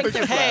faker. flash.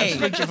 Picture Hey,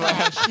 Picture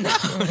flash.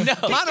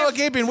 no. Manu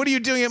Agapian, what are you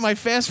doing at my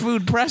fast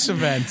food press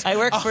event? I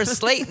work for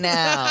Slate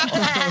now.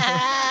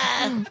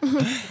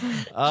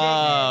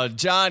 Oh,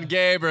 John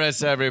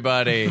Gabris,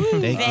 everybody.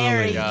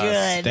 Very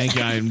good. Thank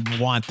you. I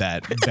want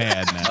that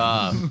bad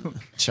now.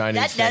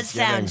 Chinese That does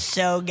Thanksgiving. sound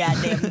so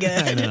goddamn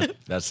good.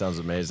 That sounds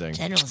amazing.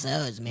 General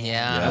Tso's, man.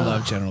 Yeah. I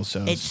love General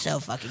Tso's. It's so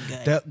fucking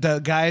good. The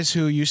guys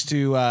who used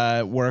to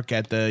work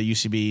at the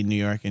UCB New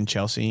York and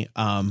Chelsea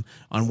on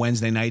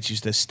Wednesday nights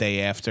used to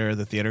stay after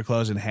the theater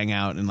closed and hang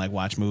out and like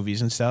watch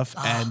movies and stuff.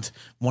 And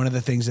one of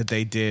the things that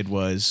they did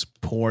was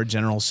pour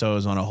General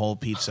Tso's on a whole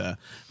pizza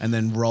and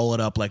then roll it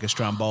up like a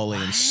stromboli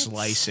and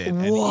slice it.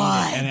 And eat it.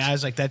 What? And I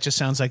was like, that just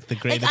sounds like the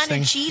Like greatest on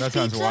thing. a cheese That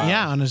sounds pizza? wild.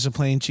 Yeah, on a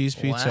plain cheese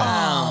pizza.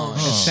 Oh, It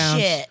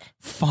sounds shit.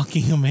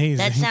 fucking amazing.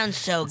 That sounds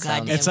so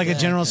goddamn It's like a good.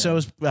 General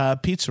Tso's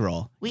pizza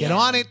roll. Get have-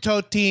 on it,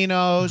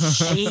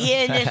 Totinos. Are you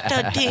hearing this,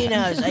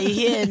 Totinos? Are you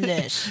hearing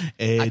this?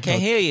 I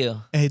can't hear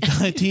you. Hey,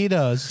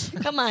 Totinos.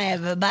 Come on,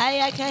 everybody.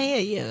 I can hear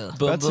you.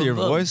 Boom, That's boom, your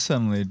boom. voice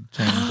suddenly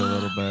changed a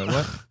little bit.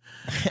 What?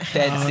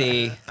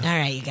 Betsy, All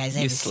right, you guys. I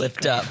you have a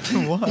slipped secret. up.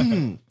 What?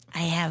 I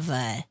have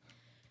a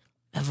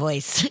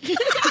voice.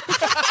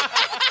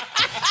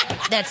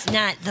 That's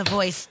not the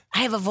voice. I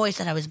have a voice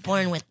that I was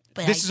born with.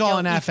 But This I is all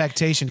don't an use-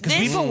 affectation because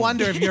This- people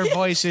wonder if your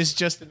voice is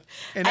just.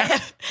 I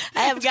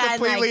have gotten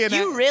completely like, an-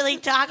 you really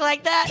talk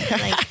like that?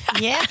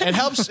 Like, yeah. It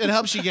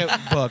helps you get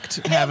booked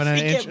having an We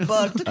get intro.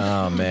 booked.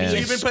 Oh, man.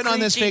 You've been putting on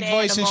this fake Screeching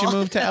voice since you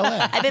animal. moved to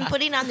LA. I've been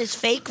putting on this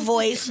fake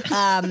voice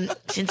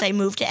since I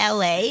moved to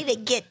LA to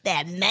get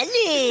that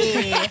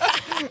money.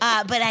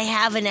 But I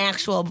have an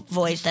actual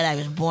voice that I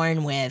was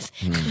born with.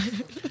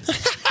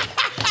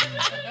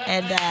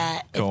 And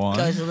Go it on.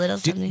 goes a little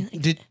something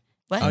like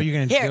what? Oh, you're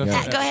gonna Here, do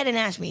it? go ahead and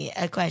ask me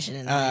a question.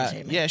 And I'll answer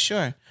it. Yeah,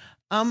 sure.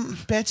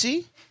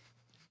 Betsy,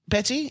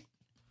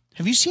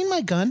 have you seen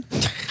my gun?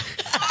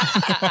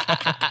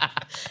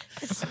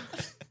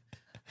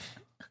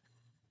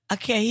 I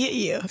can't hear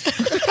you.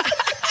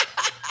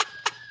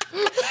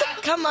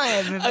 Come on,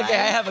 everybody. Okay,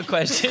 I have a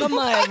question. Come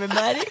on,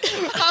 everybody.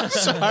 I'm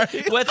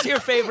sorry. What's your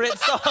favorite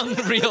song,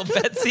 Real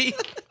Betsy?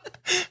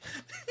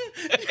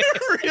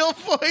 Your real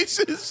voice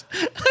is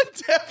a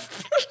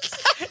deaf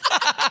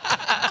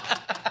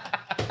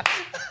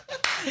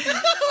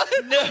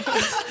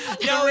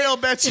No, real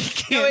Betsy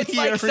can't no, it's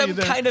hear like some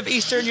either. kind of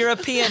Eastern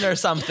European or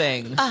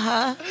something.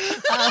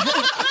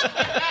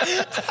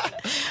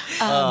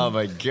 Oh,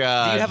 my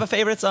God. Do you have a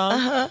favorite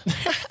song?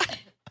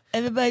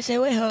 Everybody say,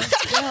 wait, ho.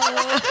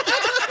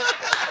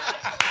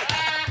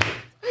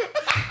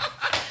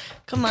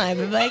 Come on,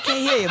 everybody. I can't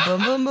hear you.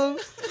 Boom, boom, boom.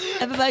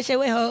 Everybody say,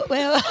 wait, ho,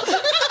 wait, ho.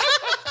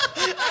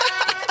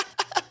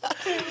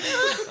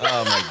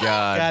 Oh, my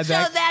God. God, So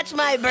that's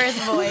my birth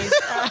voice.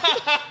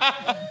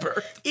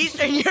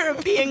 Eastern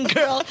European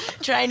girl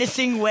trying to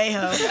sing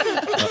Wayho.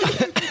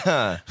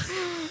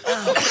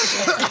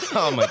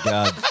 Oh, my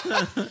God.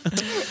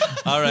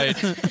 All right.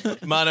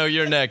 Mono,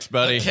 you're next,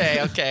 buddy.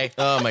 Okay.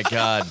 Oh, my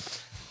God.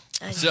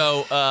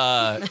 So,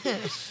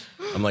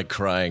 I'm like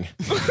crying.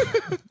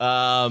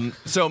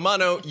 So,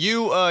 Mono,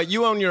 you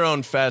own your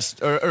own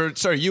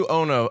you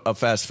own a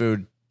fast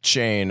food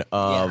chain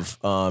of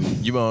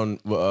you own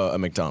a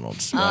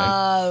McDonald's,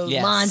 right? Oh,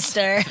 Yes.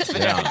 monster.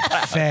 Yeah.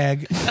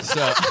 fag.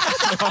 So,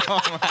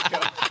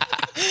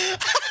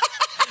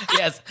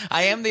 Yes,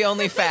 I am the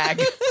only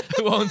fag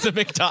who owns a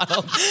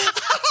McDonald's.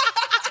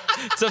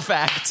 It's a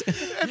fact.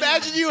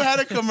 Imagine you had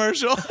a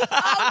commercial Oh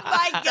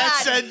my God.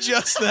 that said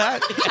just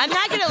that. I'm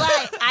not going to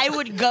lie. I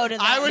would go to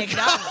that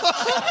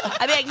McDonald's.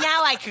 I'd be like,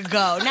 now I could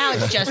go. Now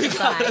it's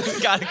justified.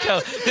 Gotta go.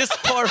 This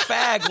poor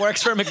fag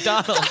works for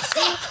McDonald's.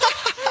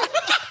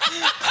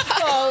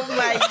 Oh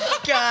my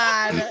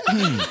God.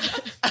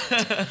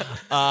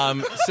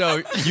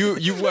 So you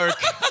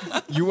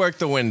work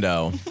the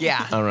window.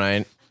 Yeah. All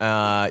right.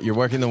 You're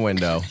working the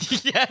window.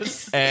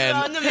 Yes. And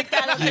On the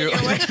McDonald's that you're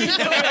working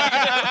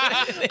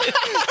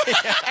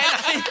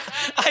And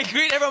I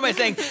greet everyone by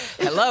saying,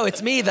 "Hello,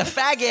 it's me, the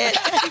faggot.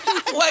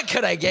 What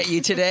could I get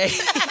you today?"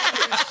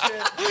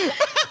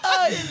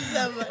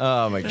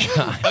 oh my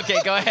God. Okay,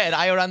 go ahead.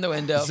 I run the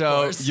window. of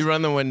So course. you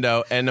run the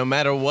window, and no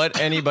matter what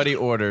anybody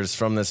orders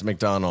from this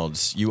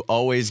McDonald's, you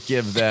always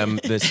give them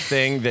this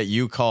thing that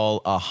you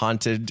call a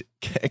haunted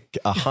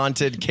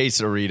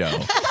quesarito.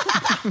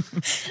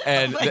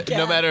 And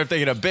no matter if they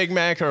get a Big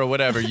Mac or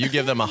whatever, you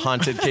give them a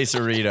haunted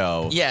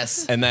quesarito.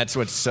 Yes. And that's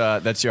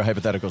that's your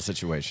hypothetical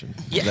situation.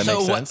 Yeah, Does that so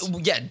make sense?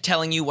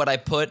 telling you what I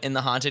put in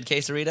the haunted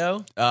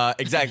quesarito.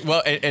 Exactly.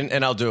 Well,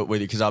 and I'll do it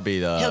with you because I'll be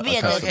the. He'll be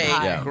at the customer. Okay,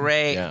 car. Yeah.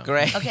 great, Yeah.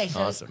 great. Okay,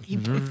 so Awesome. he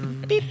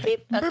beep,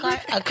 beep.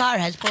 A car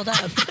has pulled up.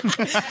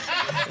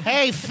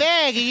 Hey,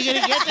 fag, are you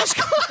going to get this?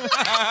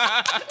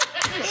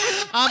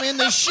 I'm in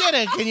the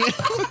shitter. Can you?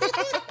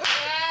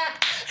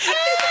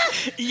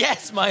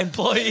 Yes, my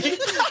employee.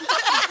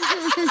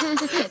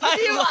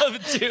 I'd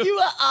love to. You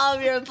want all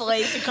of your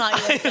employees to call you a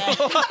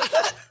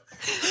fag.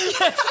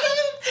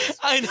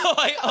 I know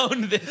I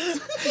own this.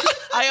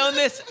 I own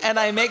this, and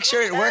I make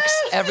sure it works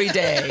every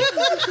day.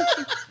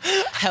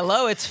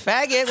 Hello, it's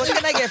faggot. What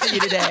can I get for you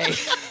today?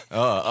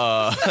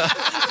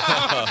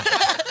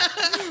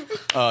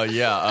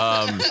 Yeah.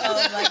 Oh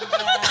my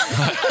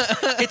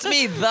God. It's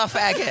me, the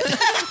faggot.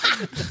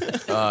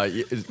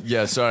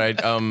 Yeah. Sorry.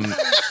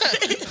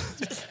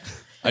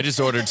 I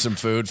just ordered some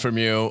food from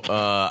you.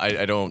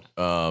 I don't.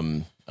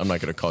 I'm not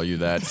going to call you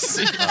that.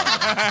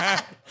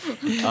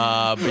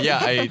 But yeah,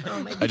 I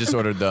just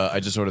ordered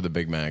the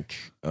Big Mac.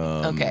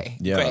 Okay,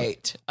 yeah.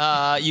 great.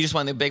 You just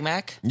want the Big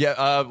Mac?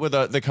 Yeah, with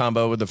the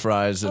combo with the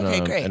fries and, Okay,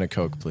 great. and a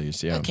Coke,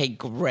 please. Yeah. Okay,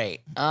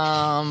 great.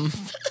 Are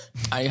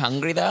you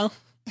hungry though?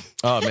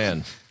 Oh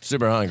man,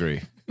 super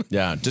hungry.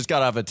 Yeah, just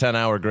got off a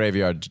 10-hour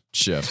graveyard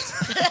shift.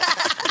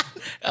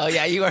 Oh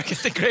yeah, you work at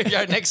the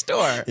graveyard next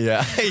door.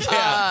 Yeah,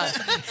 yeah.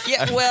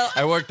 Yeah, well,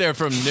 I worked there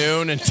from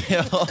noon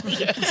until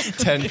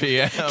 10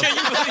 p.m.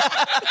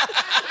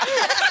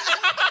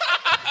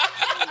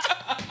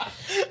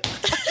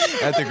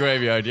 At the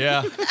graveyard,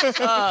 yeah.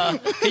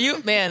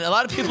 man, a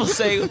lot of people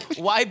say,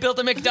 why build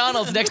a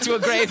McDonald's next to a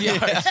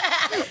graveyard?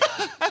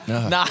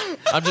 Nah.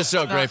 I'm just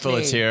so grateful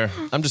it's me. here.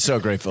 I'm just so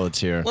grateful it's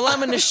here. Well, I'm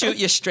going to shoot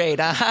you straight.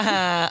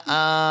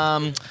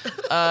 I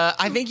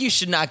think you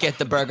should not get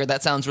the burger.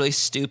 That sounds really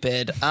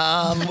stupid.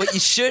 What you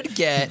should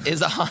get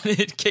is a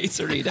haunted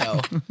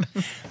quesarito.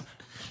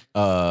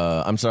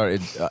 I'm sorry,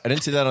 I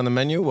didn't see that on the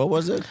menu. What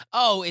was it?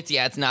 Oh,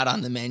 it's not on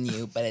the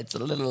menu, but it's a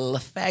little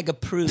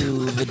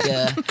fag-approved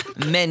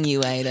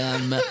menu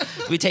item.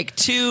 We take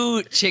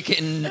 2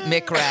 chicken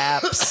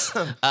McWraps,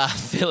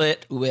 fill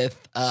it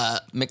with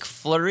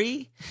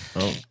McFlurry,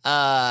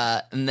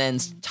 and then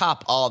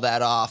top all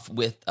that off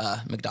with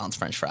McDonald's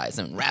French fries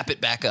and wrap it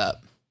back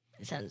up.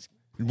 It sounds.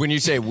 When you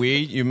say we,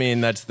 you mean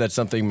that's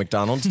something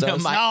McDonald's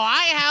does? No,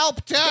 I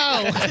help too.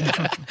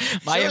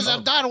 My As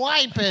I'm done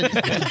wiping.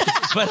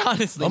 But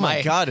honestly, Oh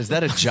my God, is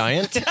that a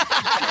giant?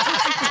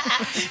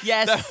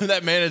 yes,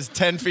 That man is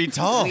 10 feet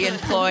tall. we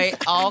employ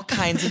all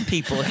kinds of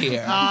people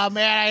here. Oh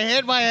man, I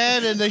hit my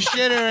head in the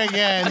shitter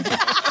again.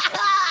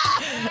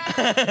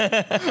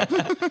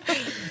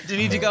 Do you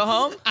need to go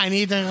home? I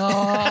need to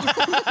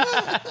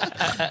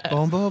go.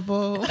 Boom, boom,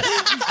 boom.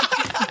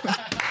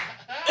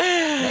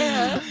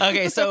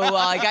 Okay, so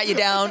I got you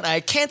down. I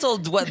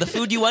canceled the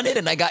food you wanted,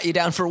 and I got you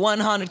down for 1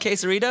 haunted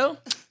quesarito.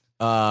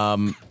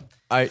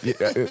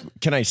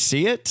 Can I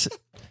see it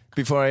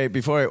before I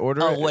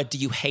order Oh, it? what, do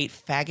you hate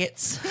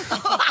faggots?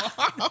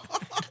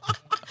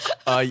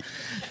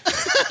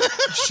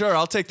 Sure,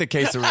 I'll take the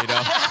quesarito.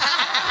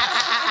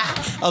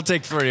 I'll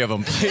take 3 of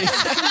them, please.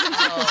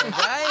 All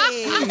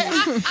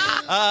right.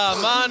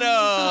 Mano.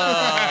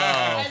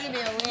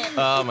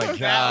 Oh my God.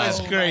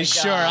 That's great.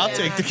 Sure, I'll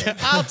take the case.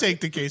 I'll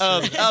take the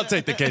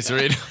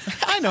quesarito.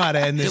 I know how to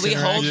end this. Do we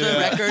hold interaction. the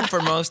record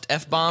for most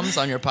F-bombs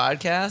on your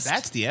podcast?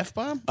 That's the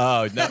F-bomb?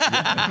 Oh, no.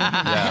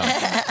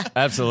 Yeah.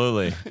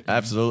 Absolutely.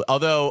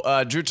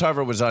 Although Drew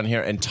Tarver was on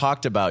here and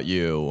talked about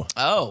you.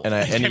 Oh. And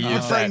he Can I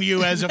used frame that.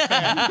 you as a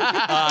fan?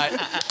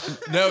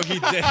 No, he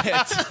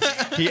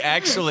didn't. He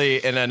actually,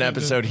 in an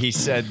episode, he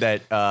said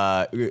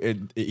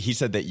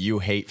that you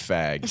hate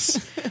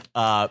fags,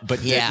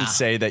 but Yeah. didn't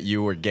say that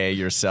you were gay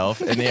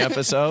yourself in the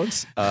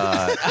episodes.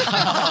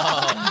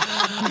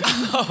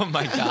 Oh,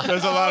 my God.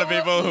 There's a lot of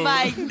people who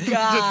My God.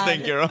 just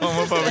think you're a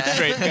homophobic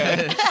straight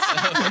guy.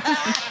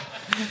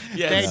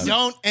 They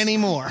don't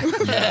anymore.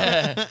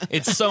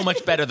 It's so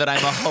much better that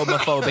I'm a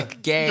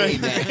homophobic gay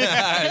man.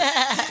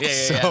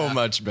 So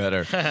much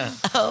better.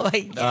 Oh my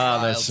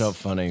God. Oh, that's so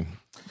funny.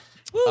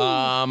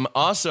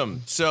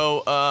 Awesome.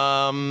 So,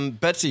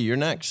 Betsy, you're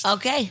next.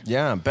 Okay.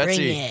 Yeah,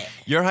 Betsy. Bring it.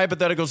 Your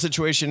hypothetical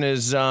situation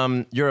is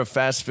you're a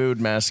fast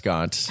food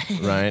mascot,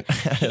 right?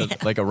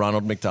 Like a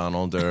Ronald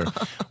McDonald or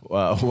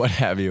what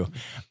have you,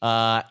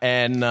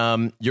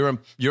 and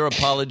you're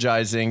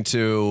apologizing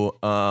to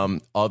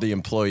all the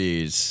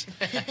employees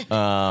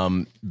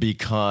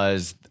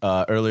because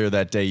earlier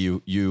that day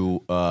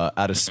you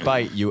out of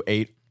spite you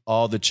ate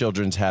all the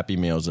children's Happy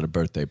Meals at a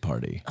birthday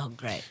party. Oh,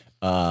 great.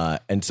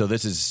 And so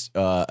this is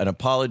an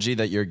apology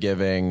that you're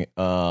giving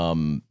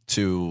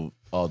to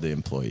all the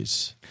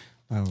employees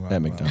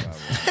at McDonald's.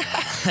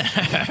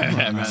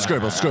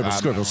 Scribble.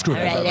 All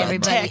right,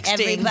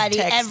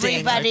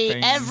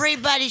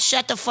 everybody,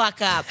 shut the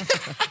fuck up.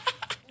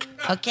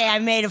 Okay, I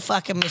made a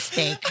fucking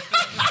mistake.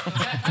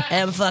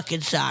 And I'm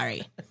fucking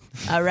sorry.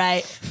 All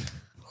right?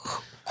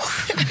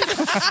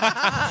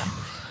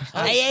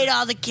 I ate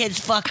all the kids'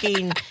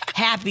 fucking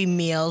Happy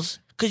Meals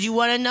because you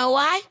want to know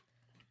why?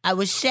 I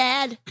was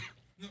sad,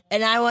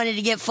 and I wanted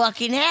to get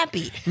fucking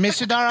happy.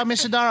 Mr. Darrow.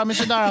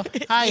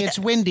 Hi, it's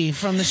Wendy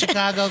from the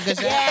Chicago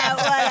Gazette. Yeah,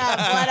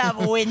 what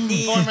up,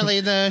 Wendy? Formerly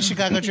the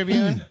Chicago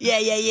Tribune.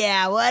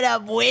 Yeah. What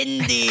up,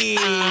 Wendy?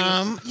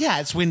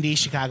 Yeah, it's Windy,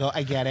 Chicago.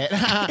 I get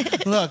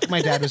it. Look,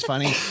 my dad was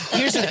funny.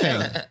 Here's the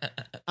thing.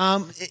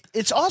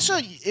 It's also,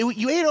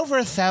 you ate over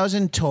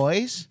 1,000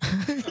 toys.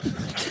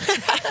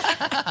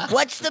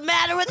 What's the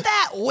matter with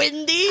that,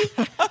 Wendy?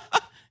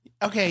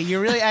 Okay, you're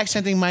really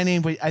accenting my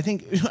name, but I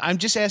think I'm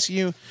just asking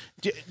you,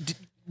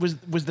 was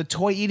the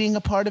toy eating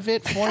a part of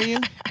it for you?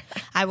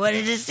 I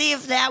wanted to see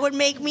if that would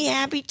make me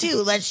happy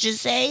too. Let's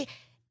just say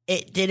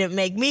it didn't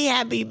make me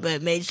happy, but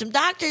it made some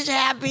doctors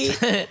happy.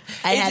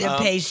 I had to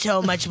pay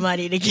so much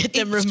money to get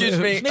them removed.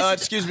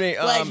 Excuse me.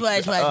 What?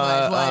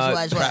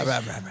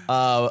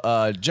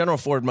 General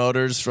Ford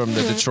Motors from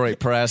the Detroit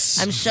Press.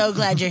 I'm so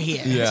glad you're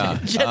here. Yeah.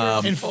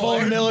 In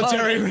full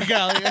military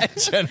regalia.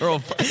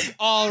 General.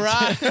 All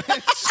right.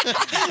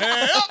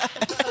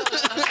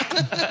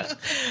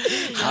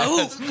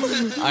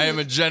 I am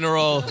a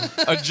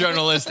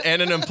journalist,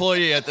 and an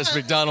employee at this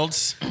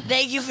McDonald's.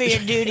 Thank you for your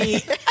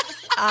duty.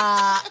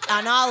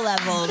 On all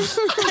levels.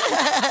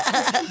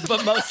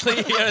 But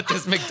mostly here at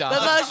this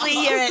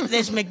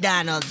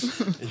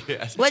McDonald's.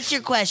 Yes. What's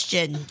your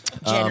question,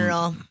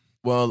 General?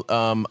 Well,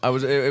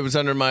 it was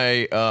under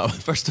my.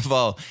 First of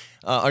all,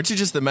 aren't you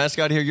just the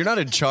mascot here? You're not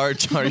in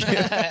charge, are you?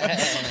 Yeah.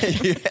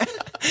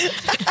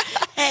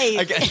 Hey.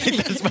 I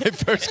think that's my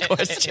first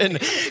question,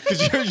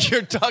 because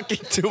you're talking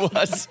to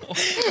us.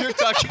 You're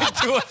talking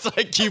to us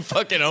like you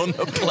fucking own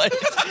the place.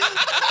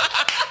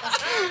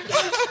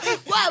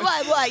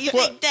 What? You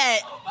think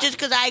that just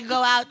because I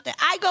go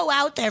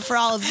out there for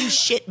all of you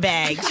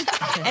shitbags,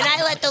 and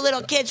I let the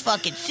little kids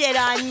fucking sit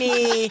on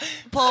me,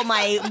 pull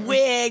my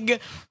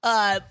wig,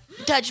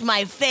 touch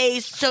my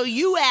face, so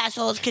you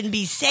assholes can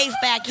be safe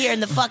back here in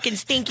the fucking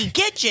stinky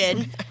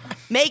kitchen,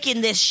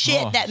 making this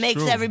shit that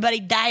makes everybody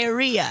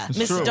diarrhea.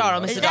 Mr.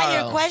 Darrow. Is that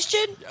your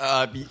question?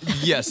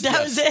 Yes.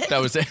 That was it?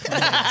 That was it.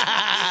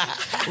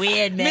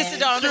 Weird, man. Mr.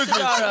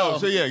 Darrow.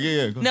 So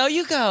yeah. No,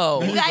 you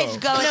go. You guys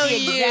go at the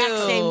exact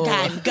same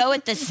time. Go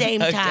at the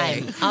same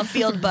time. I'll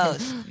field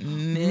both.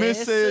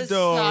 Mrs.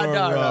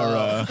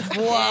 Darrow.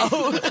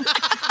 Whoa.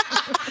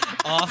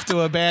 Off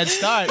to a bad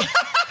start.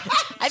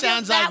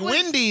 Sounds like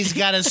Wendy's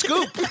got a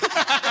scoop.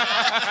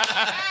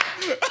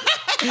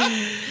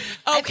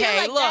 Okay,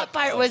 I feel like that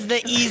part was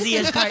the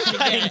easiest part to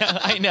get.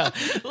 I know.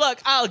 Look,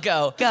 I'll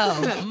go. Go.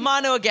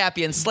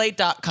 Monoagapian,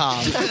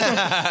 Slate.com.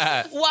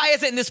 Why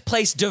isn't this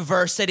place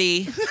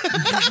diversity?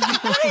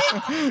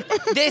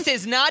 This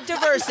is not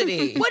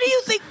diversity. What do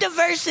you think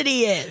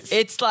diversity is?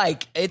 It's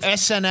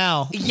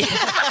SNL.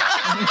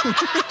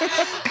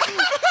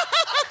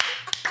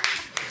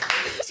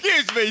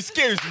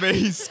 Excuse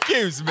me.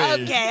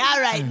 Okay,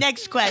 all right,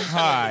 next question.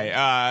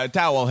 Hi,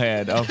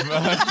 Towelhead of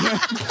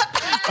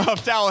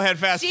Towelhead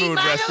Fast Food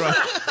Restaurant.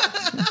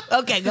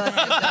 Okay, go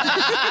ahead.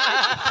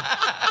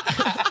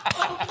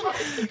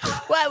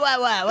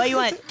 What do you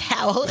want?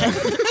 Towel?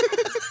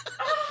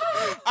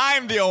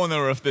 I'm the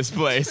owner of this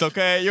place.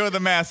 Okay, you're the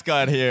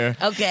mascot here.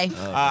 Okay.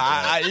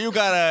 You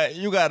gotta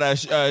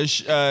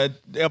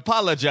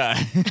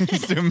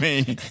apologize to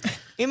me.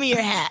 Give me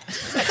your hat.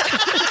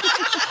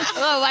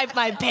 I'm gonna wipe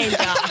my paint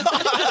off.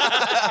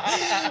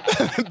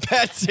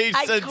 Betsy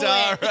I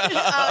Sidara. quit.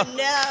 Oh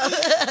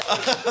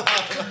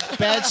no.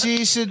 Betsy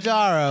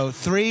Sidaro,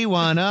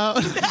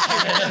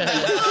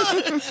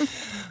 310.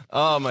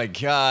 Oh my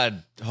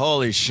God!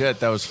 Holy shit!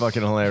 That was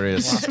fucking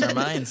hilarious. lost our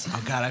minds.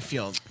 Oh God, I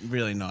feel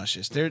really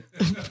nauseous. Did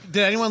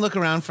anyone look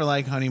around for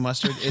like honey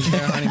mustard? Is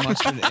there honey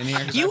mustard in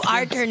here? You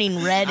are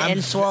turning red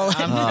and swollen.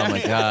 Oh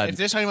my God! If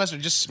there's honey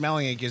mustard, just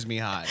smelling it gives me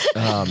hot.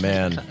 Oh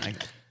man.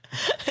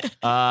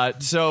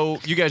 So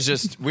you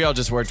guys we all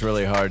just worked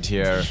really hard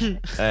here,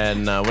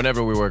 and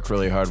whenever we work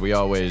really hard, we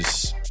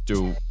always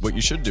do what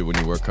you should do when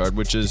you work hard,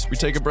 which is we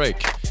take a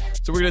break.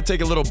 So we're gonna take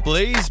a little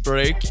Blaze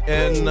break,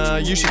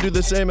 and you should do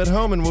the same at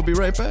home, and we'll be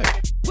right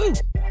back. Woo!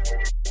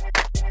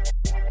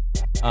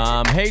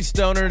 Hey,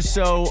 stoners.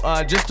 So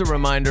just a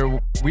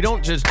reminder, we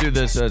don't just do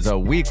this as a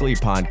weekly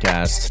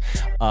podcast.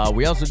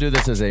 We also do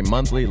this as a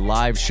monthly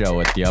live show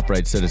at the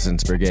Upright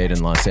Citizens Brigade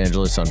in Los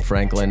Angeles on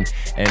Franklin.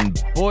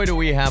 And boy, do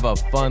we have a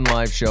fun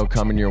live show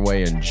coming your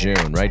way in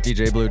June, right,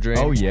 DJ Blue Dream?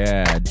 Oh,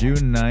 yeah.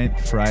 June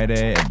 9th,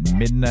 Friday at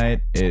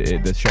midnight.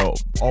 The show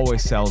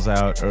always sells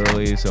out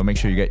early, so make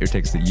sure you get your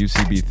tickets at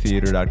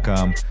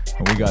ucbtheater.com.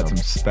 And we got some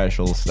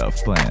special stuff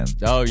planned.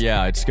 Oh,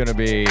 yeah. It's going to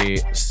be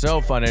so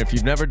fun. And if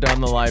you've never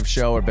done the live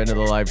show or been to the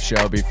live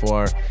show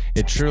before,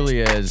 it truly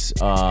is.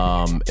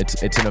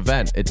 It's an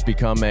event. It's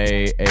become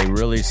a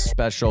really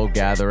special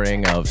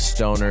gathering of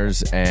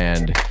stoners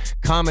and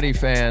comedy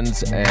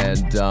fans.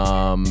 And,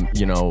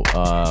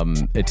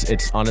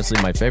 it's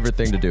honestly my favorite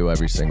thing to do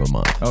every single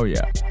month. Oh,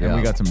 yeah. And Yeah.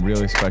 we got some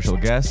really special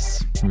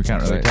guests we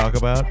can't really right. talk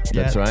about yet.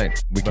 That's right.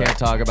 We But can't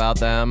talk about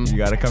them. You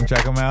got to come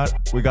check them out.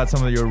 We got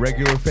some of your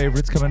regular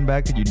favorites coming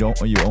back that you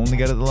only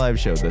get at the live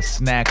show. The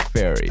Snack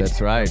Fairy. That's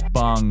right. The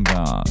Bong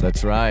Gong.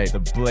 That's right. The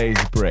Blaze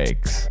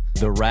Breaks.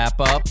 The wrap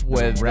up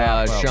with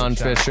wrap up Sean with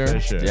Sean Fisher.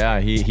 Fisher. Yeah,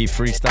 he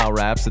freestyle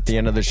raps at the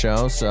end of the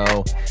show.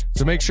 So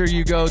make sure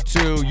you go to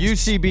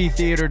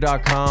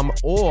ucbtheater.com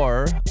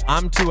or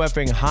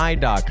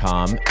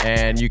I'm2effing-high.com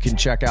and you can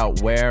check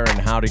out where and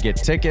how to get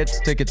tickets.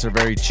 Tickets are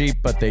very cheap,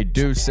 but they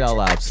do sell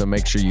out. So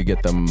make sure you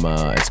get them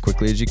as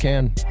quickly as you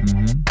can.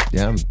 Mm-hmm.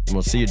 Yeah,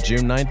 we'll see you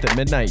June 9th at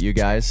midnight, you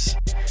guys.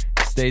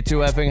 Stay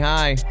 2effing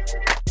high.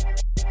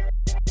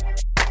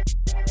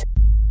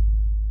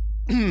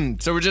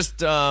 So we're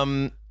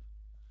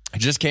I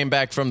just came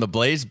back from the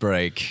Blaze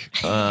break.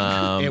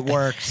 It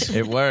works.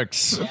 It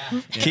works.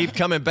 Keep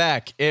coming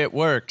back. It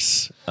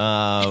works.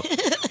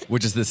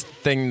 Which is this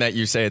thing that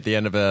you say at the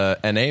end of a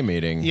NA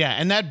meeting. Yeah,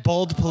 and that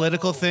bold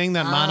political thing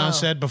that Mono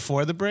said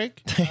before the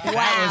break,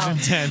 that was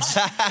intense.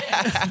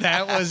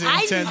 That was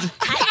intense.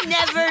 I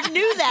never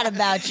knew that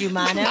about you,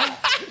 Mono.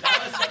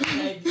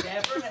 I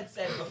never had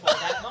said before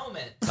that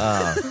moment.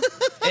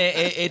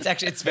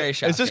 It's very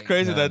shocking. It's just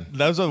crazy that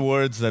those are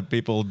words that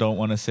people don't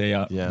want to say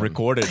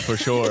recorded for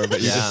sure, but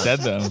you just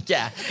said them.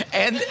 Yeah,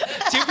 and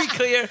to be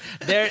clear,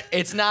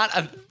 it's not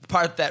a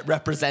part that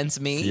represents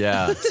me.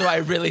 Yeah. So I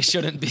really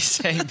shouldn't be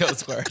saying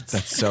those words.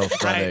 That's so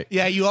funny. Right.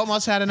 Yeah, you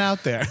almost had an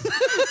out there.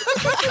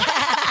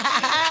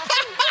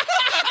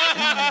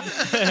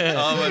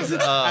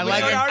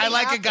 I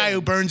like a guy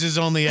who burns his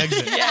only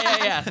exit.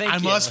 Yeah. Thank I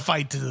you. must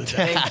fight to the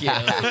death. Thank you.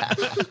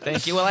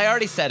 Thank you. Well, I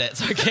already said it,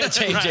 so I can't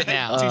change it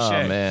now.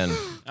 Oh man.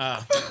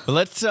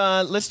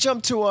 Let's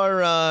jump to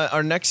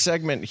our next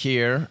segment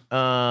here.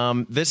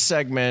 This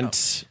segment,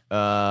 this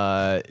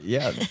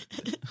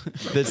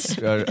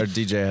our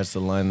DJ has to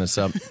line this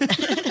up.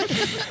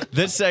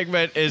 This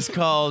segment is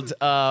called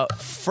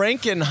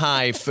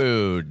Frankenhigh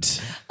Food.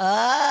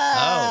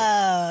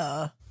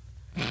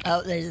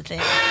 Oh, there's a thing.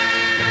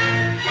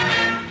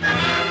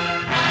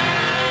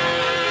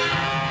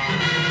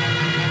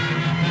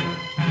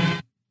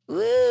 Woo.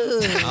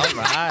 All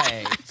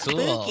right.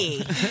 Cool.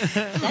 Spooky.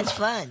 That's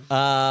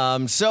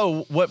fun.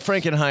 So what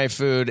Frankenhigh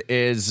Food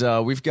is,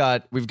 we've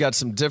got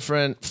some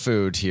different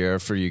food here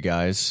for you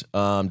guys,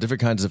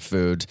 different kinds of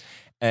food.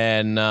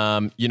 And,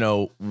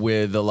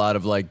 with a lot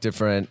of like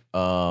different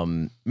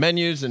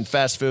menus and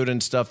fast food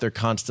and stuff, they're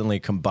constantly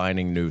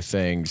combining new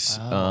things,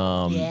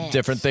 Yes.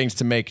 different things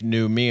to make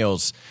new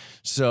meals.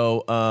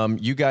 So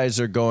you guys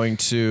are going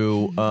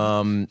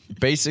to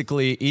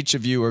basically each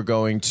of you are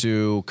going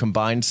to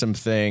combine some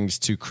things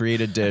to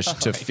create a dish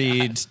to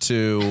feed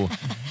to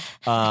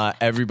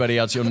everybody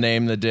else. You'll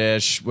name the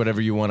dish, whatever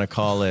you want to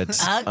call it.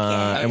 Okay.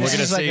 And we're This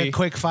gonna is like see. a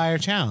quick fire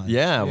challenge.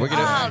 Yeah, we're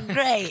gonna. Oh,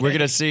 great. We're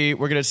gonna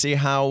see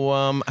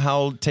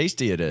how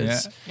tasty it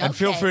is. Yeah. And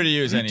feel free to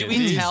use any Do of we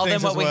these tell them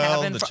things what as we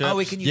well, have in the front? Oh,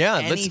 we chips. can use Yeah,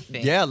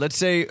 anything. let's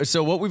say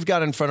so. What we've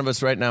got in front of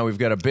us right now, we've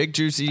got a big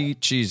juicy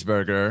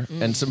cheeseburger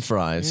and some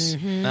fries,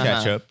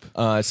 Ketchup.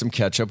 some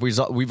ketchup.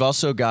 We've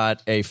also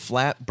got a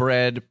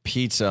flatbread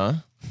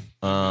pizza.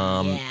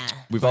 Yeah.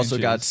 We've also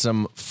cheese. got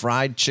some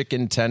fried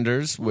chicken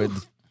tenders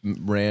with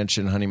ranch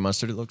and honey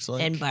mustard. It looks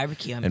like And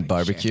barbecue. I'm and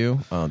pretty barbecue.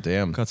 Oh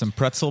damn! Got some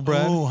pretzel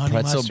bread. Ooh, honey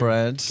Pretzel mustard.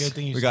 bread. Good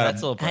thing you We said got that.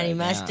 Pretzel bread, Honey yeah.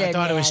 mustard. I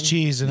thought it was man.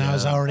 cheese, and I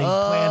was already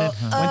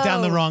planted. Went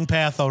down the wrong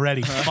path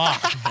already.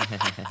 Fuck.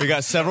 We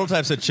got several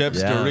types of chips,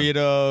 Yeah.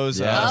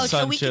 Doritos, Yeah. Oh, so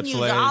Sun we can Chips, use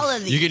Lay's. all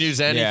of these. You can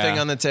use anything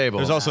Yeah. on the table.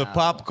 There's also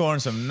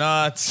popcorn, some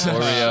nuts,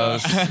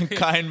 Oreos.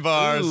 kind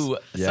bars. Ooh,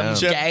 Yeah.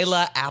 some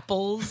gala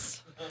apples.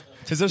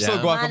 Is there still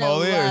Yeah.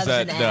 guacamole, or is Mono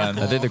that loves an done?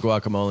 I think the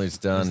guacamole's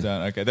done. It's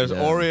done. Okay. There's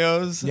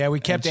Oreos. Yeah, we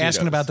kept and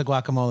asking Cheetos. about the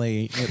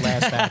guacamole at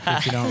last act,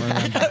 if you don't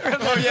remember.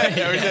 Oh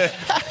yeah, we did.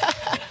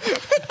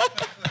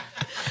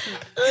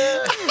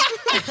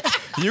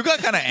 You got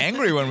kind of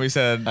angry when we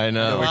said I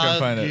know. that we couldn't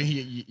find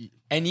it.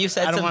 And you I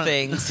said don't some wanna-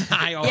 things.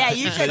 Yeah,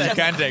 you said You some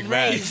can't take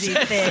back. crazy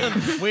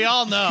things. We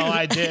all know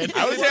I did.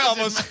 I would say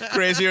almost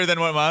crazier than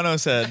what Mano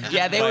said.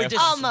 Yeah, they were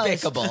Almost.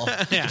 despicable.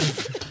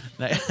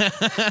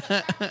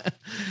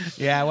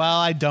 Yeah, well,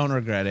 I don't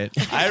regret it.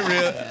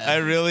 I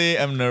really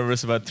am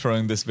nervous about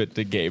throwing this bit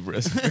to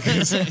Gabrus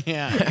because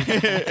Yeah.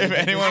 if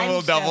anyone I'm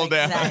will so double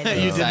down.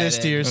 excited. You did this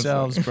to Excited.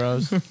 yourselves,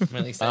 bros.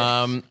 Really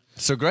excited.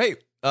 So great.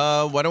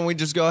 why don't we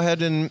just go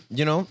ahead and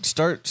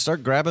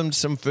start grabbing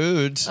some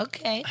foods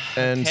Okay.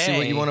 and see what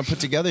Okay. you want to put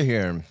together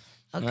here.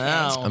 Okay.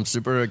 Wow. I'm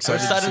super We're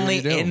excited. to see what suddenly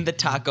you do. in the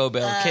Taco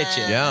Bell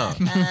kitchen. Yeah,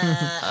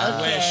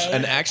 Okay.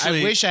 and I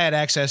actually, wish I had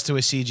access to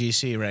a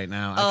CGC right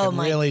now. I Oh could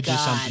my really do God.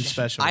 something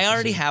special. I with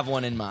already the have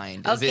one in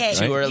mind. Is Okay. it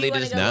too Right. early You to wanna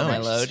just go blow my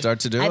first? load? start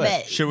to do I it.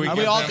 bet. Should we? CGC. Are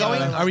give we all them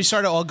going? a- Are we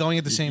started all going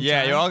at the same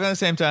Yeah, time? you're all going at the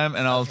same time,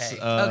 and I'll. Okay.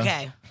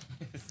 Okay.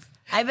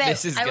 I bet.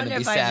 This is I gonna wonder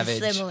be if ours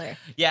savage. is similar.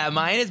 Yeah,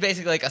 mine is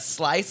basically like a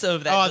slice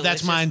of that. Oh,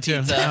 that's delicious mine too.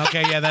 pizza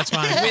Okay, yeah, that's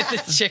mine.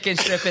 with the chicken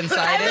strip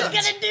inside I was it.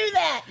 gonna do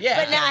that.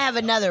 Yeah. But now I have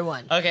another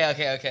one. Okay.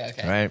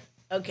 Right.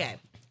 Okay.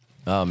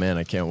 Oh man,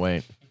 I can't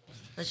wait.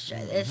 Let's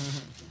try this.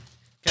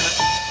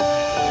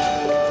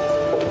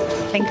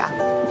 Venga.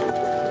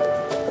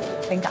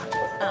 Venga.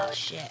 Oh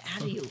shit! How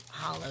do you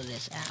hollow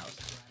this out?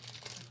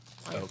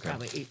 I could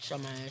probably eat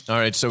some of this. All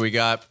right, so we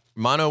got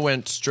Mono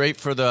went straight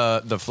for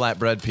the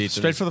flatbread pizza.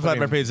 Straight for the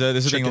flatbread pizza.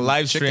 This is being chicken-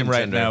 live chicken stream right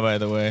tender. now, by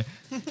the way.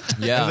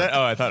 Yeah, Is that?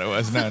 Oh, I thought it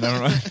was. No, never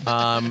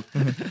mind.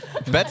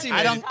 Betsy.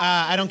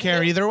 I don't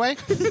care either way.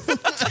 This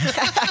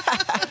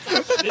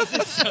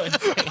is so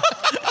insane.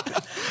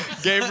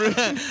 Gabriel.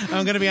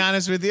 I'm gonna be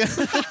honest with you.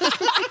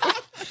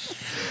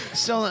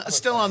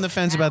 Still on the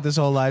fence about this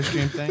whole live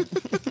stream thing.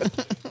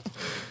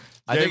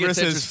 I think Gabriel it's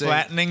is interesting.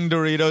 flattening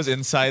Doritos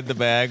inside the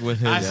bag with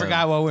his. I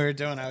forgot what we were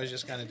doing. I was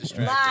just kind of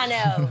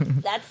distracted. Mono.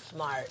 That's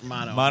smart.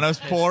 Mono's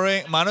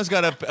pouring. Mono's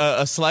got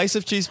a slice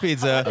of cheese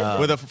pizza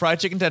with a fried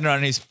chicken tender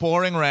on it. He's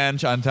pouring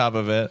ranch on top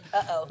of it.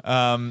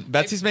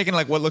 Betsy's making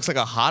like what looks like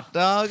a hot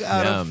dog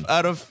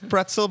out of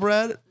pretzel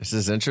bread This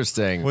is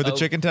interesting. with a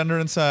chicken tender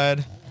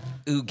inside.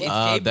 Ooh, is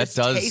that Gabe just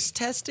does- taste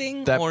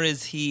testing, that- or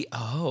is he?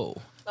 Oh,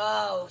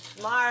 Oh,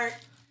 smart.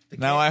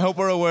 Now I hope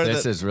we're aware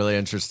This that is really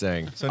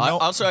interesting. So no-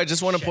 Also, I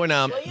just want to point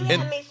out Will you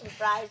have me some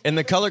fries? in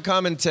the color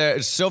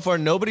commentary, so far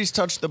nobody's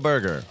touched the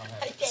burger.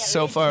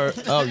 So far,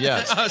 oh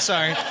yes. Oh,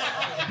 sorry.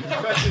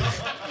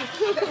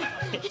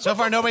 So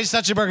far, nobody's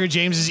touched a burger.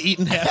 James is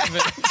eating half of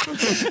it.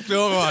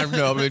 So far,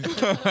 nobody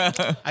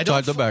I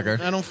touched the burger.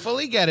 I don't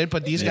fully get it,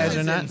 but these guys this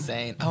are is not.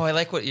 insane. Oh, I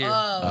like what you're.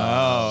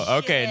 Oh,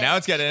 okay. shit. Now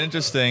it's getting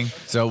interesting.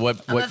 So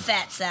what? I'm a What?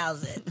 fat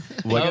salad.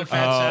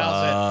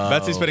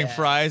 Betsy's putting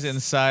fries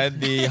inside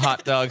the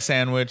hot dog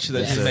sandwich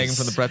that she's making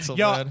from the pretzel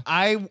Yo, bread.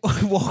 I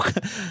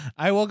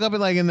woke up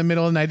in the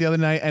middle of the night the other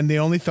night, and the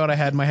only thought I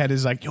had in my head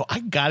is like, yo, I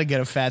gotta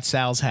get a Fat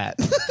Sal's hat.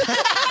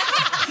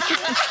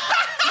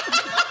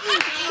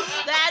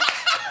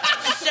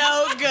 That's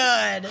so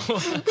good.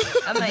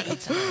 I'm gonna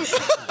eat some.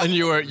 And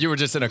you were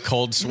just in a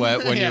cold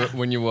sweat when Yeah.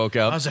 when you woke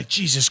I up. was like,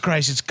 Jesus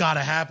Christ, it's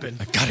gotta happen.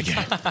 Gotta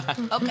get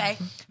it. Okay.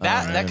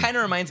 That kind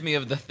of reminds me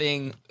of the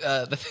thing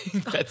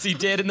Betsy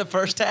did in the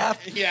first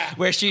half. Yeah.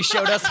 Where she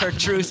showed us her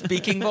true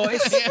speaking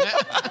voice.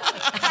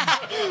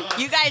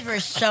 You guys were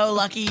so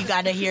lucky you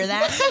got to hear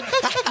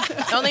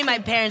that. Only my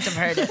parents have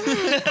heard it.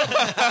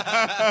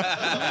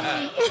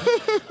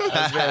 I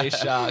was really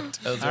shocked.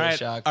 I was All really right,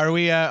 shocked. are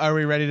we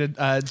ready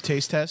to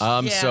taste test?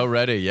 I'm Yeah. so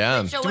ready.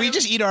 Yeah. So Do we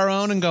just eat our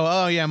own and go,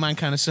 oh yeah, mine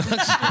kind of sucks?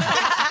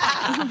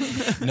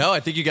 No, I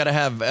think you got to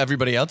have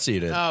everybody else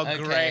eat it. Oh, Okay.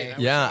 great.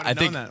 Yeah, I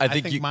think I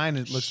think mine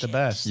looks the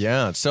best.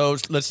 Yeah. So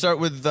let's start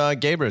with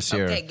Gabrus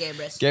here. Okay,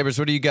 Gabrus. Gabrus,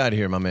 what do you got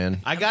here, my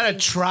man? I got a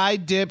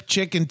tri-dip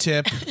chicken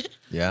tip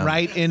Yeah.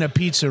 right in a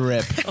pizza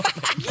rip.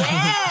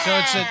 Yeah. So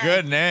it's a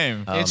Good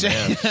name. Oh, it's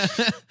man.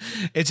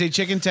 it's a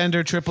chicken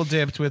tender triple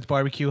dipped with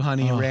barbecue,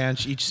 honey, and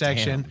ranch each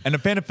section. And to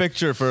paint a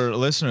picture for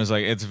listeners,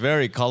 like it's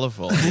very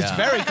colorful. It's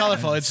very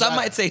colorful. It's Some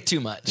might say too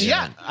much.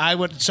 yeah.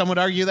 Some would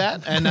argue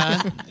that, and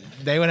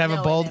they would have No, a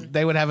it bold. didn't.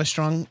 They would have a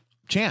strong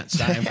chance.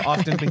 I have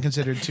often been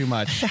considered too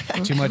much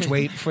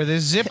weight for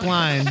this zip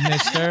line,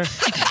 Mister.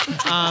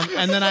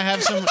 And then I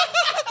have some.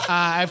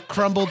 I've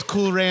crumbled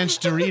Cool Ranch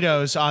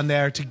Doritos on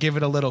there to give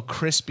it a little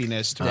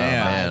crispiness to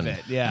man.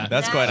 it. Yeah,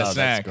 That's quite a Oh,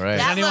 snack. that's great.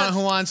 That anyone looks-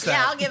 who wants that.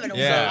 Yeah, I'll give it a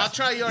Yeah. whirl. I'll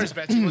try yours,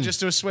 Betsy. We'll just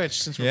do a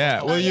switch since we're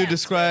Yeah. Will you yeah.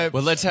 describe?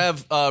 Well, let's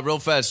have real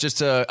fast. Just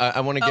to, I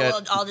want to Oh, get.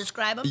 well, I'll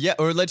describe them. Yeah,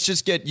 or let's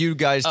just get you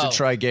guys to Oh,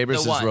 try the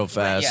Gabrus's one. real Right,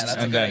 fast. yeah, that's a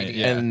And good then- idea.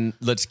 yeah. And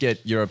let's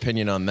get your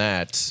opinion on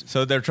that.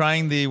 So they're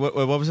trying the what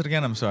was it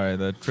again? I'm sorry,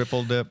 the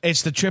triple dip.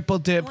 It's the triple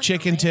dip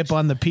chicken tip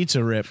on the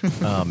pizza rip.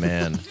 Oh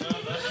man!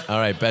 All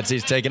right,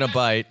 Betsy's taking a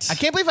bite. I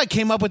can't believe I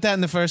came up with that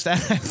in the first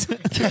act.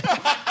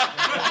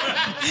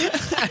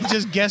 I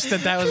just guessed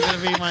that was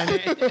going to be my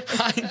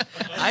name.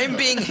 I'm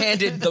being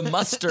handed the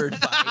mustard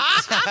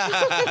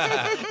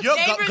bite. Yo,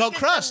 Gabrus go is the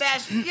crust.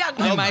 best. Yeah,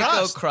 I go might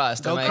crust. go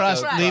crust. I Go might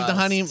crust. go Leave the crust.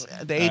 honey,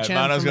 the HM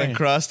Mono's for going me.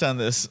 crust on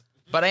this.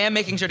 But I am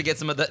making sure to get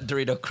some of the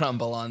Dorito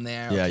crumble on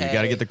there. Yeah, you okay?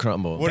 got to get the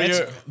crumble. What are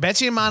your?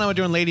 Betsy and Mono are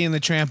doing Lady and the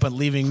Tramp, but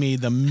leaving me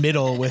the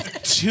middle with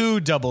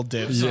 2 double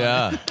dips.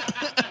 Yeah.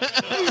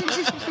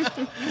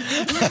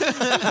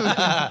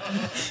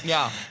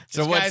 Yeah.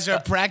 So These guys are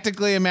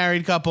practically a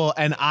married couple,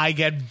 and I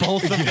get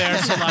both of their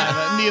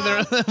saliva. Neither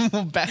of them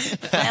will back.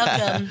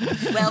 Welcome.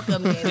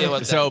 Welcome, Gabrus. Deal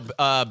with So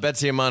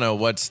Betsy and Mono,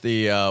 what's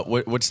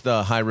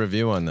the high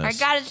review on this? I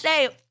gotta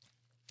say,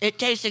 It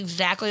tastes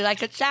exactly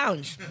like it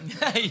sounds.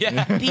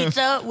 Yeah.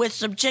 Pizza with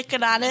some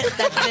chicken on it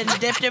that's been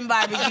dipped in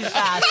barbecue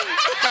sauce.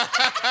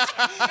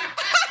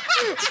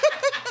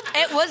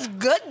 It was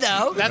good,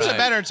 though. That's a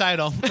better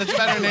title. That's a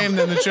better name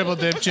than the triple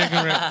dip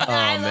chicken rib.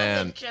 I love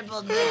man. the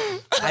triple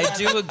dip. I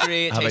do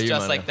agree. It How about tastes you,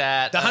 just Mona? like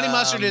that. The honey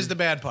mustard is the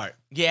bad part.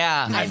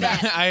 Yeah. I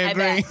bet. I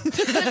agree. Bet.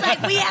 It was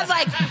like we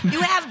have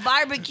you have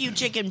barbecue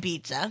chicken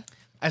pizza.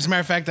 As a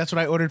matter of fact, that's what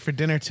I ordered for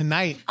dinner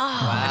tonight. Oh,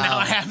 and now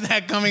I have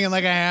that coming in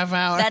like a half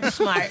hour. That's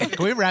smart.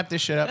 Can we wrap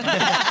this shit up?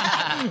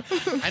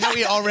 I know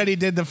we already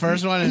did the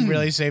first one and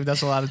really saved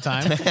us a lot of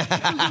time.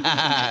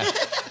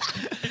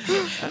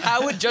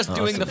 How would just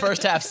doing the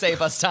first half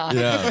save us time?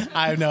 Yeah.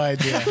 I have no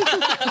idea.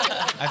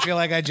 I feel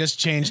like I just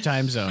changed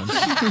time zones.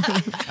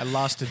 I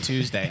lost to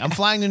Tuesday. I'm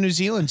flying to New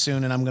Zealand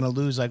soon, and I'm going to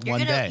lose like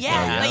one day.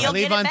 Yeah, but I you'll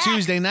leave get it on back.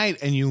 Tuesday night,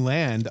 and you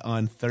land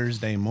on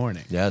Thursday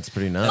morning. Yeah, it's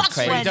pretty nuts.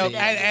 Fuck Wednesday.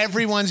 And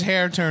everyone's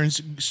hair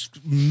turns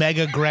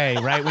mega gray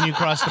right when you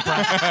cross the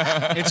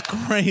prime. It's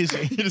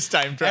crazy. You just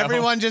time travel.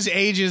 Everyone just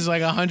ages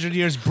like 100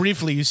 years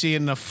briefly. You see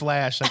it in a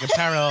flash, like a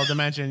parallel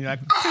dimension. You're like,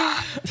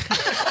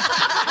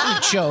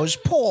 you chose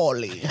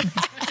poorly.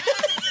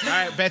 All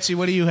right, Betsy,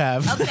 what do you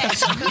have? Okay.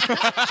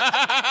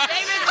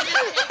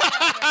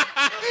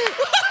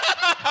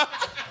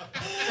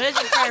 This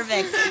is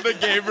perfect. The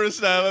Gabriel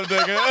style of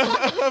doing a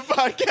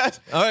podcast.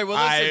 All right, well,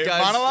 listen, I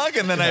guys. monologue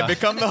and then I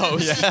become the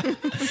host.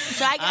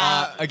 So I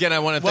got Again, I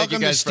want to thank you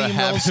Welcome to guys for Steamroll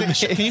having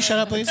me. Can you shut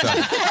up, please?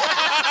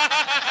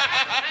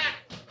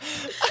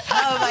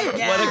 oh my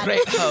god. What a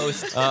great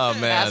host. Oh,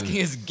 man. Asking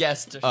his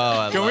guest to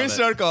I Can love we it.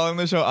 start calling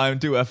the show I'm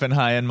Too Effin'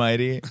 High and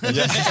Mighty?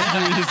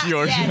 It's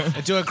your show.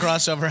 Yes. Do a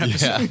crossover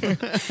episode.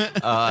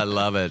 Oh, I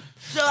love it.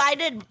 So I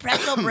did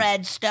pretzel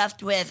bread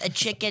stuffed with a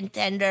chicken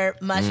tender,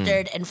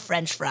 mustard, and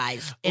French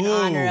fries in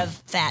honor of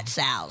Fat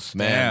Sal's.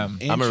 Man,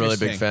 I'm a really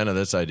big Interesting. fan of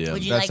this idea.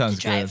 Would you That like to sounds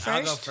try good. it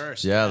first?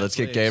 first. Yeah, let's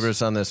get please.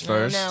 Gabrus on this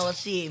first. No, we'll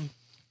see.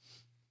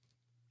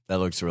 That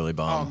looks really Oh,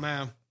 bomb.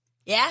 man.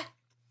 Yeah?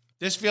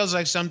 This feels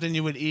like something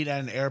you would eat at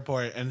an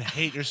airport and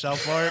hate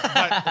yourself for it,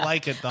 but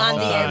like it the On whole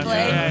the time.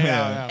 airplane?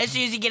 Yeah. As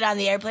soon as you get on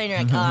the airplane, you're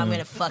like, oh, I'm going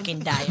to fucking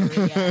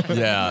diarrhea.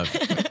 Yeah.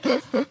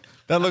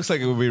 That looks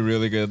like it would be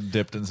really good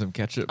dipped in some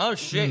ketchup. Oh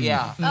shit,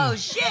 yeah. Oh,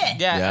 shit.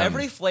 Yeah, Yeah.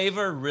 every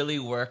flavor really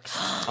works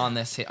on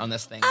this thing.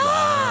 Look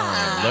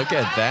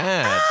at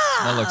that.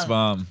 That looks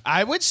bomb.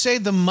 I would say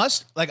the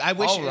I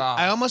wish, Oh, wow.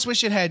 I almost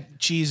wish it had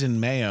cheese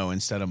and mayo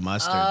instead of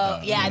mustard. Oh,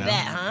 though, yeah, you I know?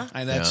 bet, huh?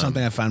 That's Yeah.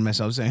 something I find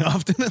myself saying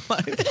often in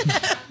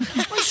life.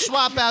 We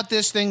swap out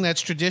this thing that's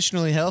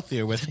traditionally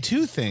healthier with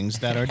two things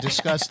that are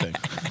disgusting.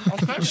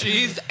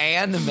 Cheese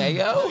and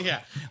mayo. Yeah.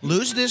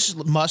 Lose this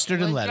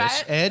mustard and Wanna try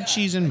lettuce, it? add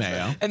cheese and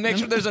mayo. And make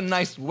sure there's a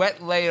nice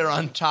wet layer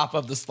on top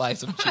of the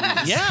slice of cheese.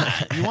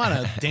 Yeah. You want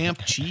a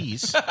damp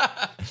cheese.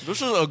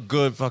 This is a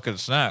good fucking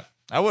snack.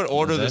 I would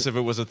order this it? if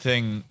it was a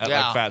thing at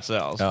Yeah. like Fat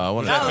Sal's. Oh, I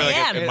want I to. feel like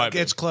yeah. it might be.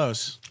 It's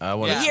close. I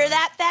want You to. hear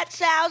that, Fat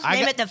Sal's? I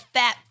Name got- it the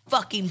Fat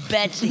fucking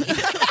Betsy.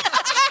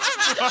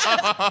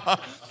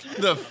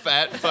 The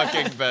fat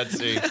fucking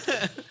Betsy.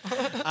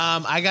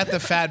 I got the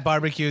fat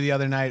barbecue the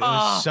other night. It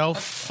was so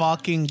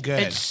fucking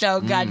good. It's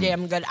so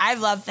goddamn good. I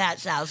love Fat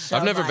Sal's so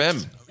I've never much.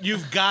 been.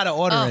 You've got to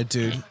order it,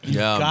 dude. You've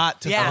Yeah.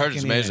 got to. Yeah. I heard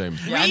it's fucking eat it.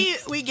 amazing.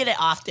 We get it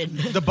often.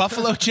 The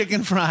buffalo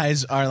chicken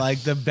fries are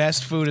like the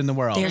best food in the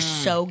world. They're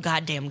so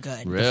goddamn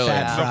good. Really?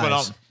 Fat But,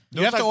 fries.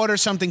 You have to order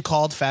something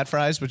called fat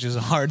fries, which is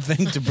a hard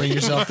thing to bring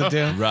yourself to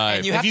do. Right.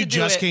 And you If have you to do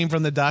just it- came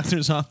from the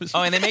doctor's office.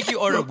 Oh, and they make you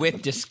order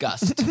with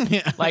disgust.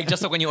 Like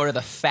just like when you order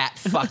the fat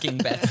fucking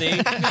Betsy.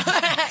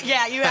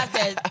 Yeah, you have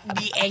to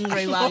be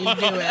angry while you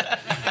do it.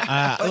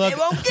 But look, they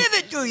won't give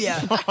it to you.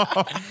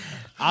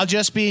 I'll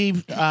just be,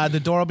 the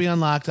door will be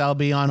unlocked. I'll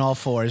be on all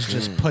fours.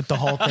 Just put the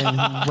whole thing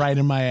right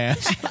in my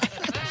ass.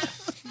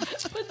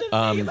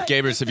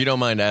 Gabrus, if you don't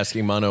mind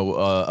asking Mono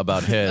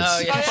about his. Oh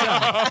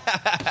yeah.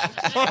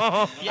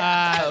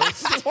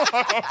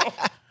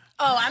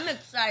 Oh, I'm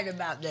excited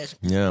about this.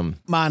 Yeah.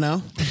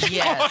 Mono,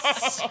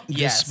 Yes.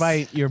 Yes.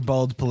 despite your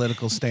bold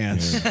political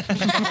stance,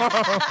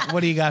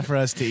 what do you got for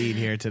us to eat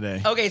here today?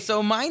 Okay,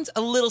 so mine's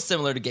a little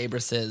similar to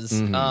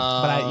Gabrus's.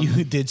 But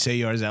you did say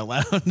yours out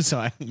loud, so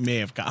I may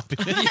have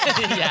copied it.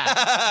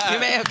 Yeah, you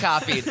may have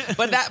copied,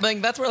 but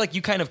that's where like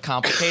you kind of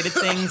complicated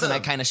things and I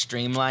kind of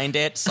streamlined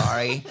it.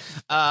 Sorry.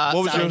 What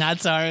was I'm your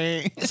not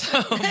sorry.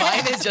 So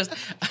mine is just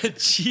a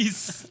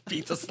cheese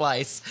pizza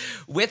slice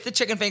with the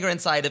chicken finger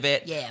inside of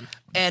it. Yeah.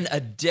 And a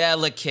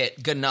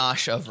delicate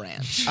ganache of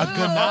ranch. A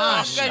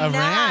ganache, a ganache.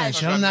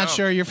 ranch. I'm not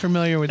sure you're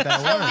familiar with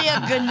that word.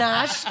 Sylvia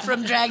Ganache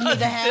from Drag Me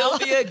to Hell.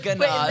 Sylvia Ganache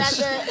Wait, is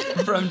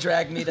that from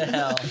Drag Me to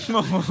Hell.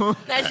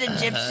 that's a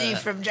gypsy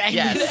from Drag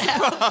Me to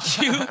Yes.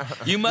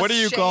 Hell. You must what do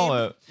you call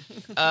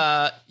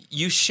it?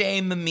 You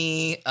shame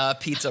me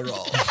pizza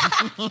roll.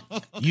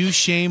 You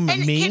shame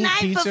And me, can I,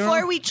 pizza before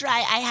roll? we try,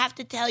 I have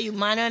to tell you,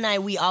 Mono and I,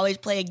 we always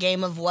play a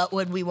game of what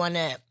would we want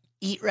to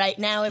eat right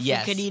now if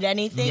Yes. we could eat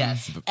anything.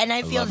 Yes. And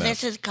I feel love it.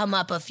 this has come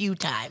up a few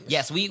times.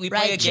 Yes, we play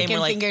Right? a game Chicken where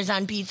like fingers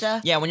on pizza.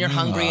 yeah, when you're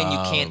hungry and you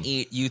can't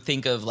eat, you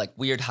think of like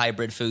weird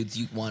hybrid foods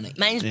you want to eat.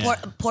 Mine's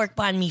pork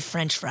banh mi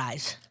French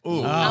fries. I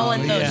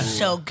want those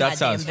so goddamn That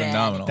sounds bad.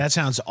 phenomenal. That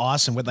sounds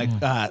awesome with like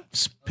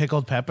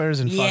pickled peppers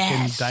and fucking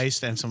Yes.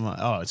 diced and some.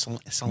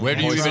 It's Where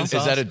do you even? Is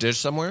that a dish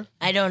somewhere?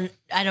 I don't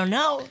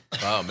know.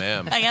 Oh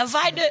man. I gotta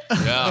find it.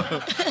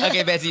 Yeah.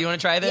 Okay, Betsy, you want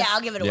to try this? Yeah,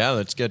 I'll give it a Yeah.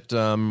 Let's get.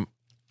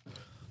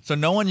 So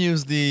no one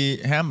used the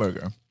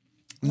hamburger.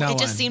 No it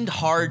just one. seemed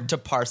hard to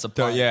parse So,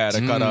 apart. yeah,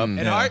 to cut up. It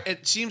yeah. hard.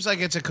 It seems like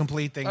it's a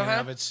complete thing in and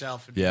of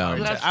itself. It'd be Yeah. hard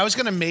to- I was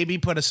gonna maybe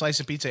put a slice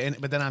of pizza in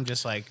it, but then I'm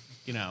just like,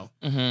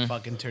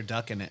 fucking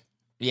turducken it.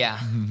 Yeah.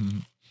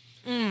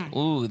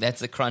 Ooh,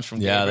 that's a crunch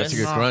from Yeah, Gabrus. that's a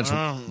good crunch.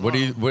 What do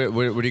you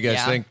guys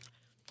Yeah. think?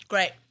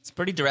 Great. It's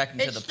pretty direct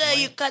and to It's the the point.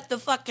 you cut the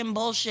fucking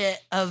bullshit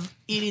of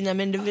eating them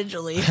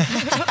individually.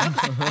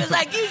 Because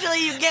like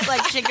usually you get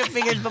like chicken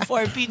fingers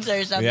before pizza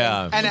or something.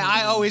 Yeah. And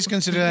I always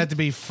consider that to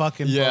be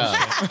fucking bullshit.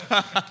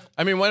 Yeah.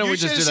 I mean, why don't You we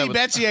just should do see that? With,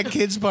 Betsy at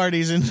kids'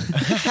 parties and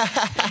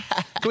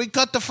can we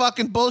cut the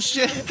fucking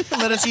bullshit?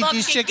 Let us eat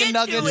these Fucking chicken get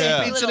nuggets to it,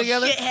 and you pizza little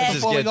together shithead.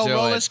 before we Just go get to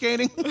roller it.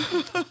 skating.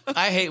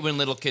 I hate when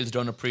little kids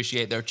don't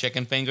appreciate their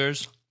chicken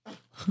fingers.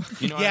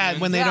 You know what I Yeah,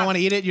 mean? when they don't want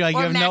to eat it, you're like, Or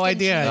you have mac no and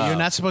idea. cheese. You're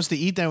not supposed to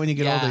eat that when you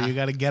get Yeah. older. You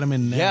got to get them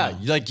in there. yeah,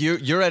 like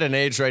you're at an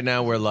age right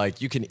now where like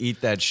you can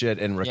eat that shit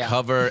and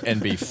recover and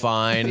be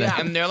fine.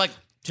 And they're like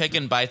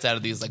taking bites out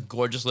of these like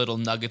gorgeous little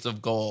nuggets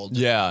of gold.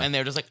 Yeah. And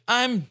they're just like,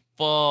 I'm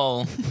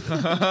full.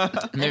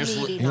 And they're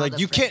just, You're like,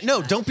 you can't.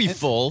 No, don't be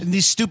full. And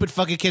these stupid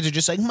fucking kids are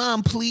just like,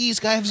 Mom, please,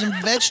 can I have some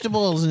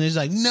vegetables? And he's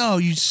like, no,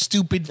 you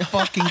stupid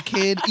fucking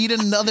kid. Eat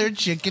another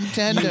chicken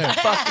tender.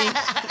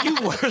 you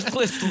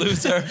worthless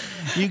loser.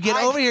 You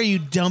get over here, you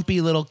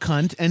dumpy little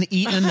cunt, and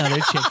eat another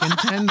chicken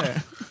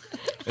tender.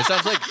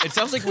 It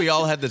sounds like we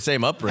all had the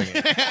same upbringing.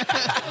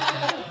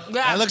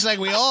 It looks like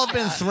we all have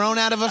been thrown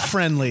out of a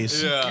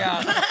Friendlies.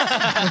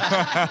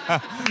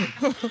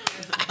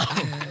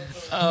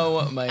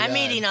 Oh my god. I'm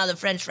eating all the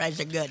French fries.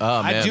 Are good. Oh,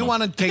 I man. do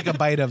want to take a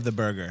bite of the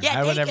burger. Yeah,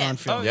 How would take everyone it.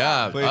 feel?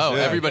 Yeah. Please Oh,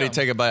 do. everybody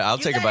take a bite. I'll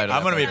take a bite of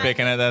I'm that. going to be burger.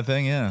 picking at that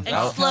thing, yeah.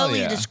 and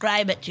slowly yeah.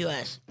 describe it to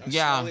us.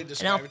 Yeah.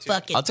 And I'll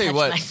fucking I'll tell you touch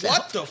what. myself.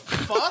 What the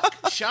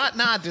fuck? Shot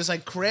not. There's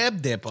like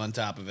crab dip on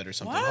top of it or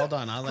something. Hold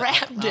on. I'll Crab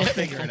I'll dip.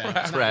 figure it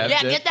out. Crab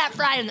Yeah, dip. get that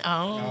fry in.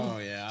 Oh. Oh,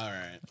 yeah. All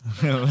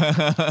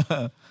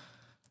right.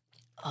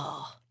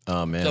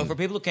 Oh man. So for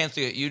people who can't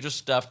see it, you just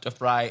stuffed a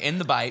fry in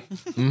the bite.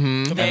 To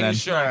then- make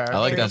sure. I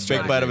like that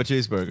Big bite of a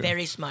cheeseburger.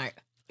 Very smart.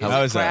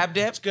 How is Crab that?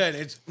 dip. It's good.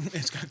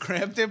 It's got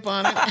crab dip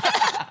on it.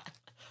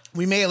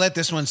 We may let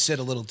this one sit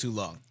a little too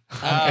long.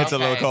 It's a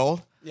little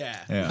cold? Yeah.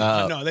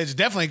 Yeah. No, it's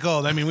definitely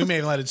cold. I mean, we may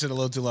have let it sit a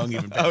little too long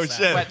even past Oh, that.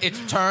 shit. But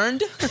it's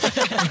turned.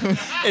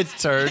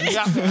 It's turned.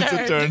 It's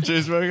a turn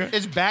cheeseburger?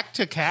 It's back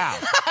to cow.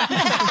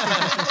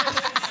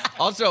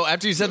 Also,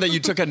 after you said that, you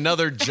took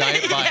another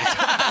giant bite.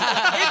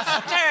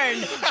 It's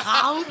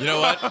turned. You know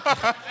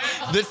what?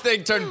 This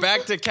thing turned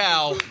back to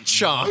cow.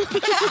 Chomp.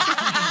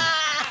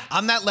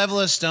 I'm that level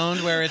of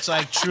stoned where it's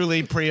like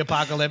truly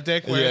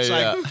pre-apocalyptic, where Yeah, it's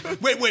yeah.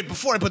 like, wait,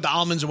 before I put the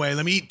almonds away,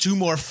 let me eat 2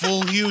 more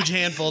full, huge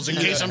handfuls in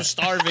case I'm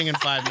starving in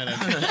 5 minutes.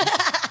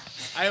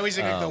 I always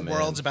think like the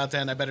world's about to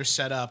end. I better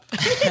set up.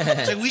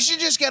 It's like we should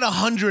just get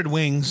 100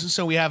 wings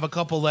so we have a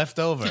couple left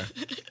over.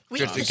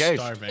 Just in I'm case.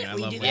 starving. I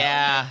We love do wings.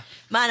 Yeah.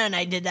 Mano and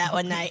I did that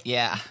one night.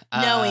 Yeah.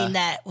 Knowing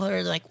that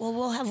we're like, well,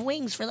 we'll have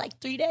wings for like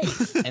 3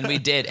 days. And we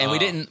did. And we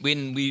didn't.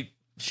 We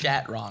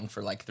shat wrong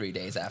for like 3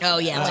 days after. Oh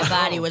that. yeah, my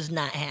body was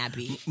not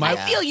happy. I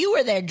feel you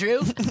were there, Drew,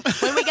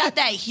 when we got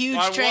that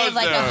huge tray of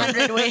like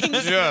 100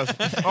 wings. Yes.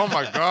 Oh,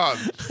 my God.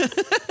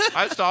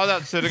 I saw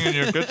that sitting in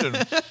your kitchen.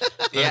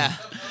 Yeah.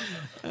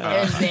 It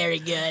was very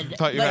good.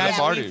 Thought you but had a yeah,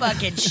 party. we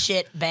fucking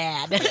shit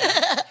bad.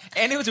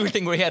 And it was a weird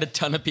thing where we had a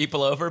ton of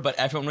people over, but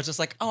everyone was just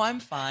like, "Oh, I'm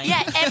fine."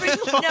 Yeah,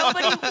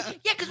 nobody.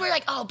 Yeah, because we're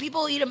like, oh,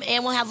 people eat them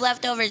and we'll have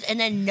leftovers, and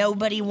then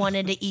nobody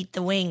wanted to eat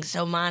the wings.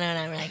 So Mano and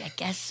I were like, I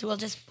guess we'll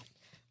just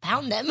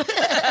pound them.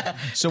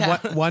 So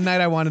one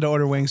night I wanted to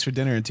order wings for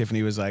dinner, and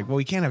Tiffany was like, well,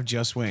 we can't have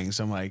just wings.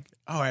 I'm like,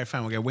 all right,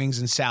 fine. We'll get wings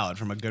and salad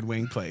from a good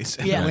wing place.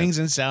 And Yeah. the wings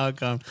and salad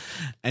come.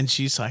 And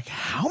she's like,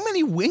 how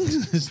many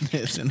wings is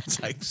this? And it's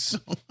like,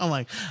 I'm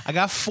like, I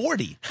got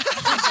 40.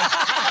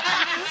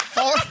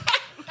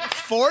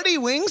 40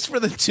 wings for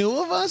the 2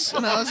 of us?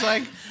 And I was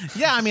like,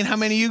 yeah, I mean, how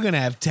many are you going to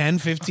have? 10,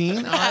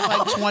 15? I'll have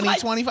like 20,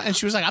 25. And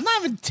she was like, I'm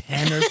not having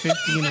 10 or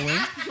 15 a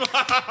week.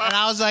 And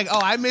I was like,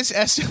 oh, I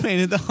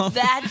misestimated the whole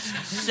thing.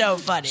 That's so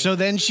funny. So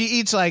then she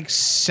eats like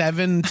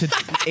 7 to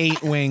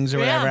 8 wings or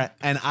whatever, Yeah.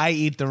 and I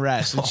eat the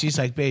rest. And she's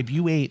like, babe,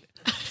 you ate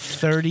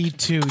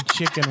 32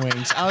 chicken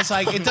wings. I was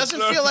like, it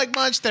doesn't feel like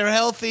much. They're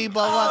healthy,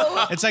 blah,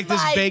 blah. It's like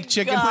this my baked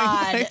chicken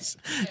God. wing place.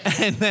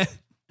 And then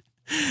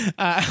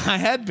I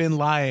had been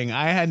lying.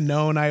 I had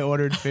known I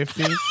ordered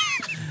 50.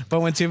 But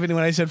when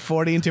I said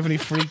 40 and Tiffany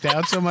freaked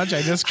out so much,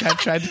 I just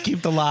tried to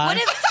keep the lie. what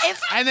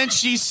if And then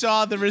she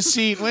saw the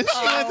receipt when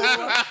she went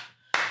to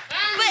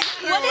but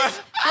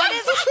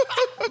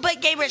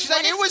But Gabriel, She's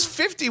like, it was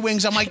 50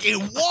 wings. I'm like, it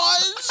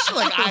was?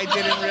 Like, I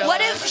didn't realize.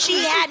 What if she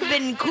had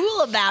been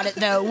cool about it,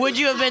 though? Would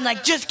you have been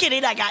like, just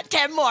kidding, I got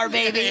 10 more,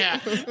 baby? Yeah.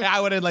 I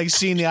would have, like,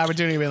 seen the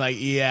opportunity and been like,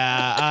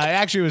 yeah,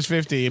 actually it was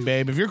 50,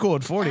 babe. If you're cool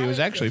with 40, it was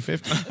actually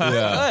 50.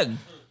 Yeah. Good.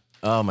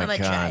 Oh my I'm gonna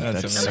God, try it.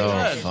 that's I'm so gonna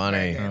try it.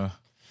 funny.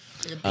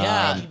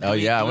 Yeah. Oh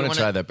yeah, I want to wanna-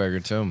 try that burger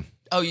too.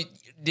 Oh, you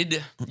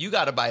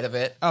got a bite of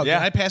it? Oh, Yeah,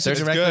 can I pass it there's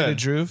directly good. to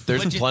Drew? There's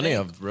What'd you plenty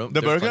think? of room. The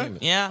there's burger? plenty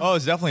of- Yeah. Oh,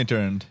 it's definitely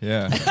turned.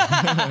 Yeah.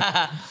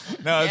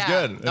 No, it's Yeah.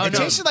 good. No, It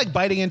tasted like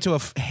biting into a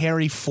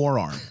hairy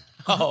forearm.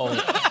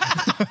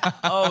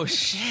 Oh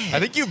shit. I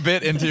think you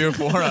bit into your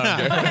forearm,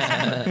 Gary.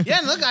 Yeah,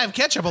 and look, I have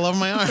ketchup all over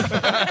my arm.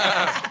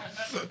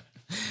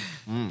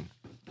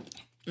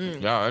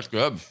 Yeah, that's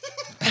good.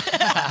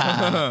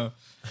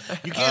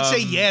 You can't say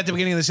yeah at the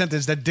beginning of the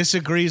sentence that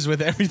disagrees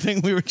with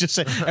everything we were just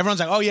saying. Everyone's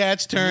like, oh, yeah,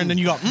 it's turned. And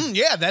you go,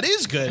 yeah, that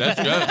is good. That's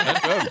good.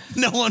 That's good.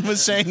 No one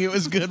was saying it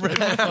was good right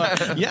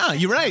before. Yeah,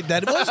 you're right.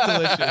 That was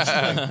delicious.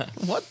 Like,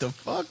 what the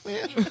fuck,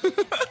 man?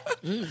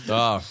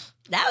 Oh,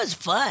 That was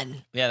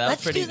fun. Yeah, that was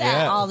Let's pretty- do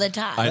that yeah. all the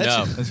time. I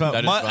know. It's fun.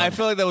 That is fun. I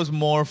feel like that was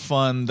more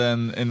fun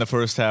than in the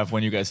first half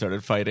when you guys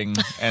started fighting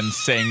and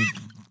saying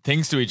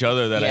things to each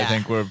other that I Yeah.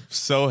 think were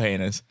so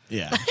heinous.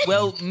 Yeah.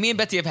 Well, me and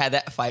Betsy have had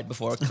that fight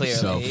before, clearly.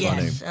 So funny.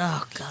 Yes.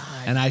 Oh, God.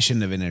 And I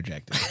shouldn't have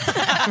interjected.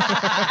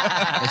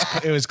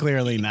 It was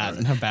clearly not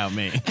about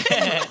me.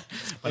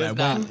 But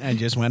I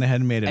just went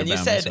ahead and made it And you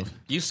about said, myself.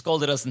 you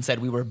scolded us and said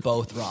we were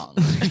both wrong.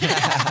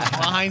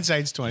 Well,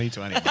 hindsight's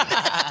 2020.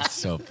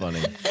 so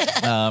funny.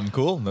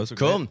 Cool. Those are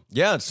Cool. great.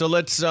 Yeah. So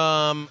let's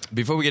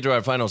before we get to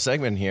our final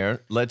segment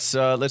here, let's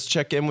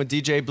check in with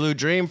DJ Blue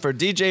Dream for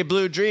DJ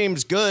Blue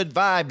Dream's Good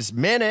Vibes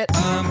Minute.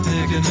 I'm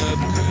picking up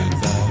good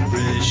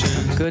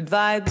vibrations. Good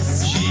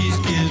vibes, She's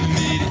giving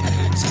me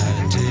the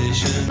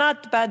excitation.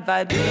 not bad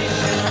vibes.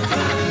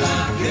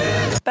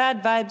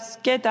 Bad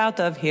vibes, get out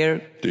of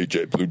here.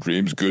 DJ Blue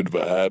Dream's Good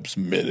Vibes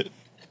Minute.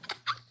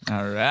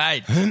 All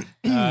right.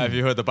 If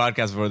you heard the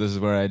podcast before, this is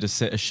where I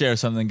just share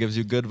something that gives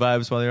you good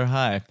vibes while you're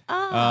high.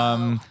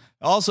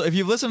 Also, if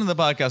you've listened to the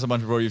podcast a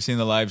bunch before, you've seen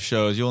the live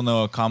shows, you'll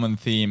know a common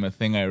theme, a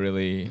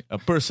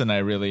person I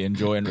really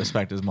enjoy and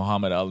respect is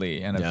Muhammad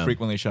Ali. And I've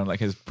frequently shown like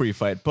his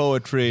pre-fight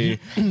poetry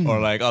or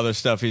like other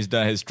stuff he's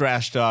done, his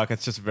trash talk.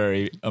 It's just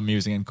very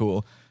amusing and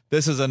cool.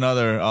 This is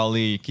another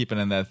Ali keeping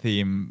in that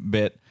theme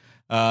bit.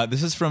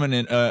 This is from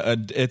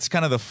it's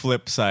kind of the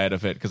flip side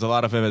of it because a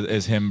lot of it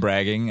is him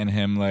bragging and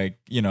him like,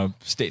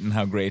 stating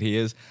how great he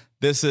is.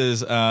 This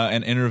is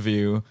an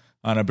interview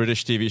on a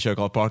British TV show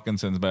called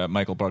Parkinson's, but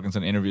Michael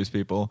Parkinson interviews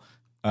people.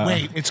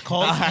 Wait, it's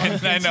called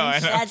I know.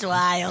 That's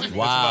wild.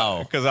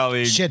 Wow. Because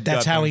Ali. Shit,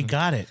 that's how he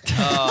got it.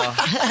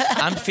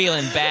 I'm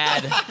feeling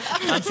bad.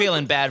 I'm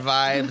feeling bad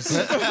vibes.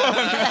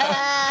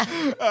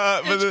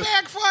 It's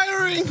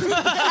backfiring.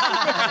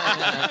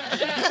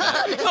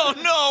 Oh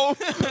no!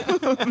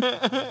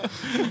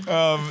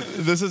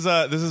 This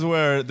is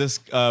where this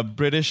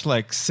British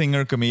like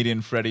singer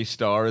comedian Freddie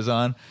Starr is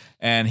on,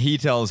 and he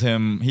tells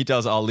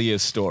Ali a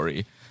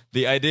story.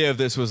 The idea of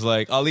this was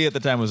like Ali at the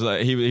time was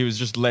like he was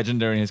just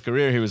legendary in his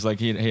career. He was like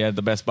he had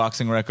the best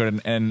boxing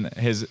record and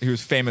he was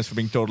famous for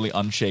being totally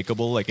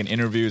unshakable. Like in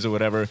interviews or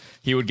whatever,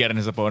 he would get in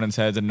his opponent's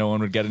heads and no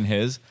one would get in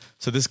his.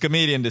 So this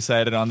comedian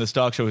decided on this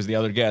talk show as the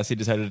other guest, he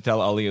decided to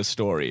tell Ali a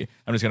story.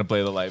 I'm just gonna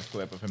play the live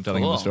clip of him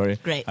telling him the story.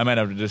 Great. I might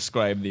have to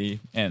describe the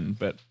end,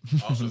 but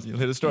you'll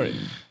hear the story.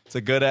 It's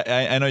a good.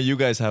 I know you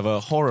guys have a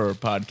horror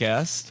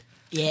podcast.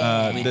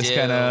 Yeah. We This do.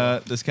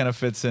 kind of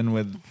fits in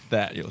with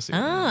that. You'll see.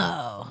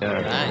 Oh.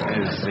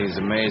 He's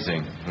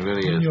amazing. He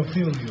really is.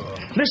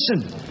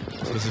 Listen,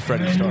 This is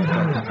Freddie Starr.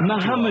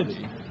 Muhammad.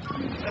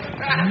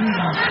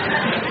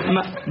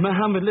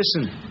 Muhammad,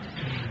 listen.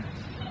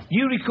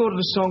 You recorded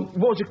a song,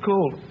 what was it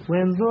called?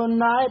 When the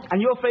Night,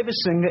 and your favourite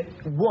singer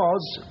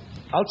was,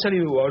 I'll tell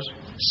you who it was,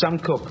 Sam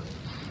Cooke.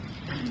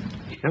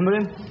 Remember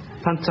him?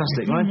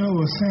 Fantastic, right? You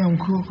know Sam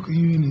Cooke,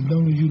 you ain't as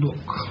dumb as you look.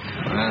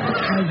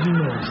 How'd you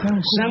know?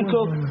 Sam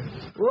Cooke.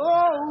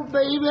 Oh,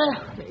 baby,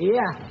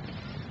 yeah.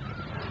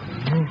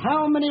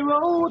 How many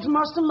roads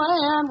must a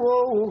man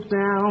walk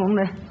down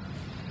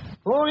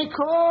before he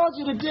calls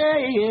you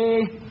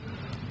today?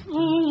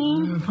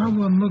 If I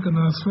wasn't looking,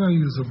 I'd swear you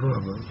was a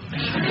brother.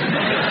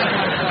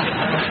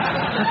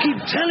 I keep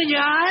telling you,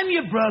 I'm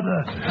your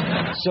brother.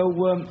 So,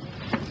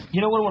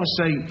 you know what I want to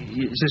say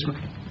is this.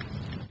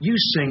 You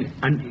sing,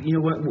 and you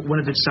know when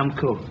I did Sam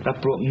Cooke,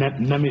 that brought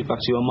memories back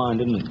to your mind,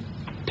 didn't it?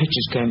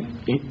 Pictures came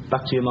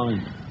back to your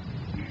mind,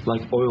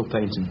 like oil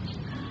paintings.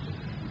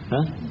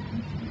 Huh?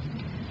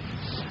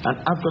 And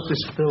I've got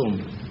this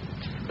film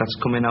that's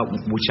coming out,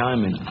 which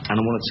I'm in, and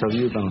I want to tell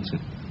you about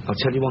it. I'll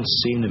tell you one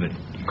scene of it.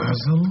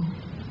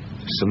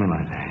 Something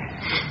like that.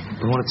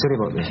 But I want to tell you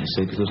about this, you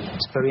see, because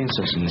it's very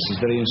interesting. This is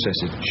very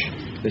interesting. Shh,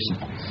 listen.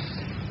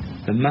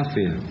 The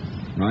mafia,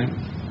 right?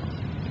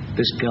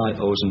 This guy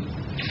owes him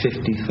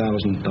 $50,000.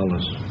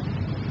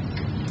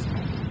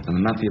 And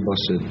the mafia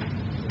boss said,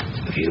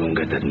 if you don't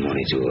get that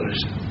money to us,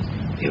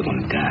 you're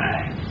going to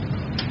die.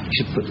 He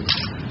said, but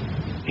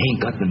he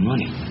ain't got the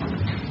money.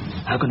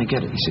 how can I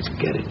get it? He said,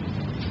 get it.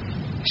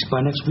 He said,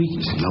 by next week?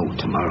 He said, no,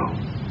 tomorrow.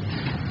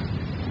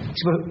 He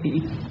said, but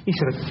he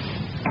said,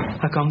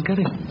 I can't get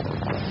it.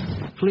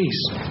 Please.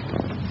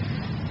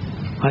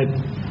 I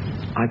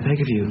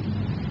beg of you.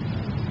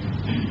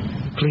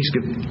 Please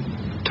give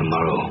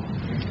tomorrow.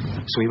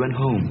 So he went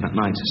home that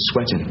night,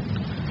 sweating,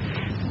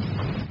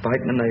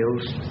 biting the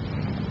nails,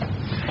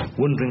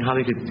 wondering how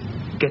he could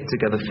get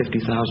together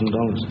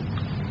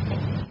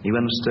 $50,000. He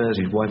went upstairs,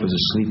 his wife was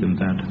asleep in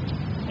bed.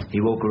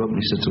 He woke her up and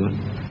he said to her,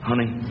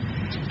 honey,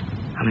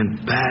 I'm in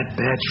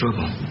bad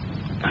trouble.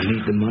 I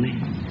need the money.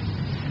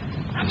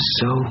 I'm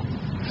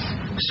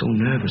so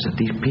nervous that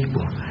these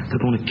people, they're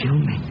going to kill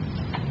me.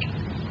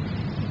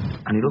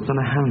 And he looked on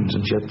her hands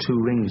and she had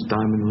 2 rings,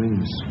 diamond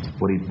rings,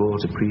 what he'd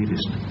bought her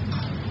previously.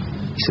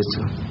 He said to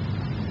her,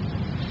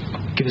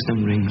 give us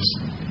them rings,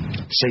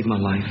 save my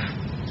life.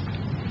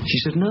 She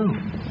said, no.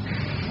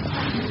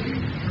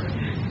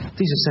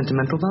 These are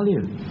sentimental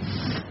value.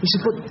 He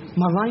said, but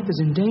my life is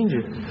in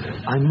danger.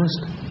 I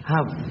must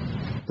have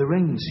the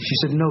rings. She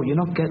said, no, you're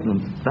not getting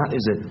them. That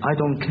is it. I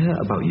don't care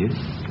about you.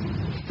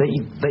 They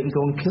can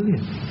go and kill you.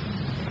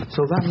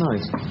 So that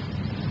night,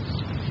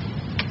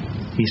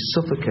 he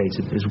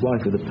suffocated his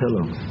wife with a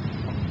pillow.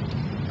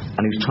 And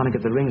he was trying to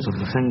get the rings off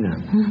her finger.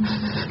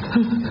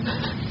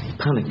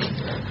 Panic.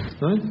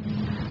 Right?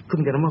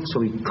 Couldn't get them off, so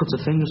he cut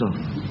her fingers off.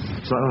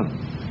 It's like that.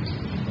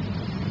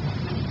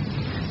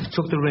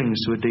 Took the rings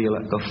to a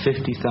dealer, got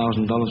 $50,000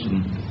 for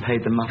them,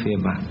 paid the mafia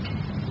back.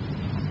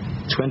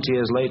 20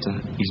 years later,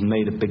 he's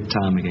made a big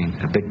time again,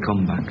 a big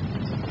comeback.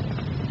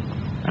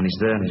 And he's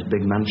there in his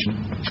big mansion.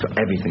 He's got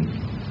everything.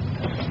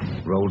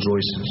 Rolls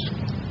Royces,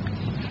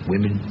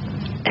 women,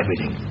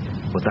 everything.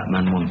 What that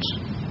man wants.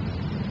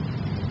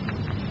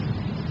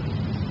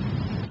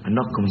 A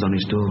knock comes on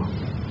his door.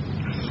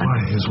 Why,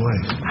 his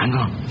wife? Hang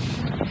on.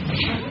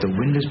 The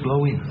wind is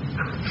blowing.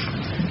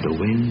 The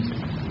wind,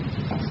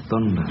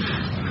 thunder.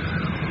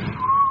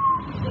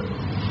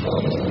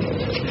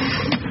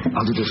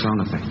 I'll do the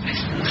sound effect.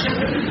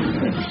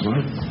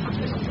 Right?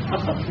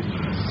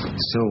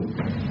 So,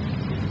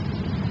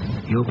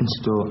 he opens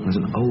the door and there's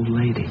an old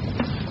lady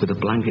with a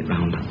blanket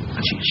round her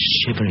and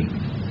she's shivering.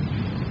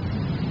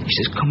 He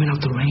says, come in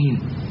out the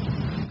rain.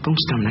 Don't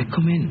stand there,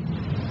 come in.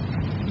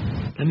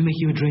 Let me make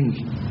you a drink.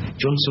 Do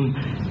you want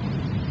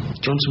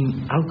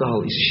some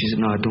alcohol? She said,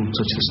 no, I don't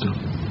touch the stuff.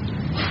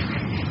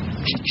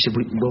 He said,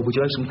 well, would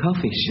you like some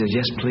coffee? She said,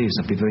 yes, please,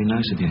 that'd be very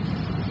nice of you.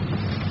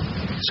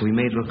 So he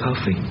made her a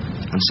coffee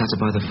and sat her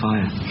by the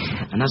fire.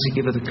 And as he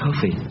gave her the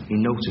coffee, he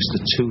noticed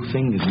the 2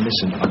 fingers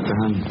missing off the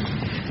hand.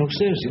 No,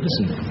 seriously,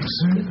 listen.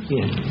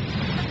 Yeah.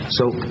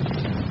 So,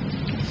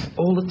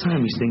 all the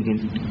time he's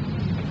thinking,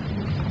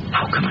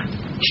 how come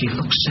she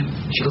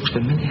looks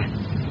familiar.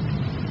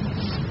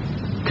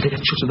 Could I get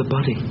touch of the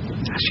body?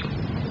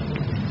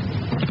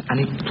 And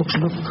he plucks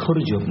enough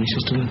courage up and he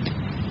says to her,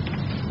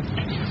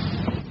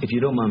 if you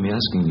don't mind me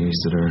asking you, he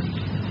said to her,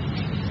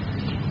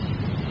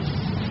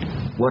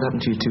 what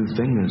happened to your 2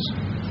 fingers?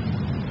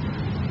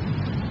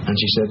 And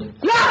she said, He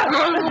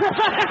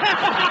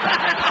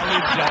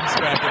jumps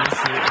back in the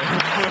seat.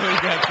 He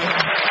gets it.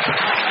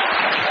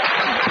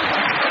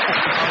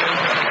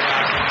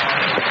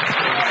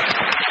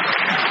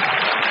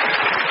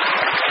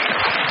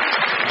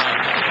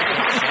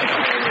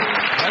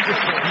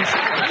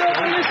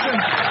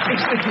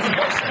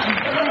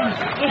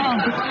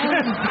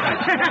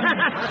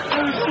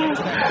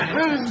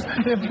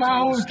 If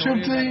I was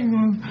tripped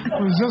in,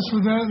 it was just for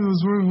that, it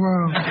was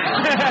worthwhile.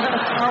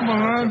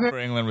 For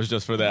England was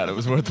just for that. It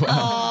was worthwhile.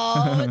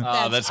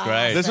 Oh, that's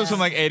great. This was from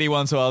like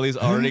 81, so Ali's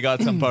already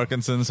got some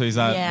Parkinson's, so he's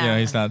not,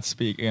 he's not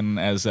speaking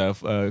as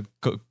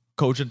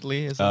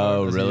cogently as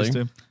as he used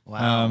to.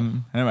 Wow.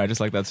 Anyway, I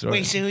just like that story.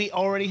 Wait, so he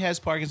already has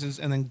Parkinson's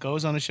and then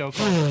goes on a show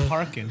called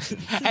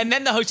Parkinson's. And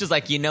then the host is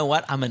like, you know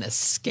what? I'm going to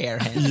scare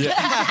him. This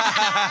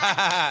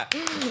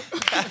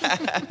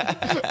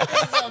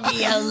will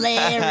be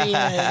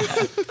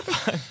hilarious.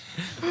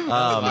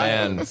 Oh,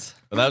 man. Well,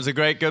 that was a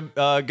great good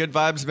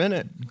vibes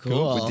minute.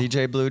 Cool. With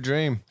DJ Blue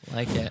Dream.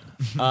 Like it.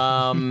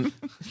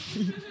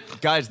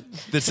 Guys,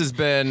 this has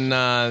been...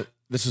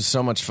 this was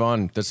so much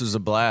fun. This was a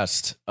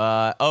blast.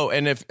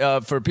 And if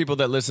for people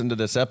that listen to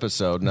this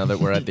episode, now that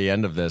we're at the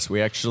end of this,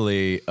 we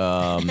actually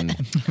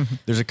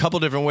there's a couple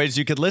different ways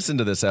you could listen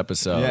to this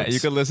episode. Yeah, you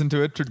could listen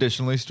to it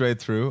traditionally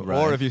straight through,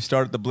 Right. or if you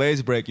start at the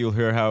Blaze break, you'll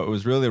hear how it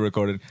was really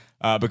recorded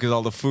because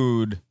all the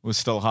food was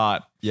still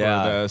hot for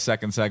the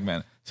second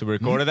segment. So we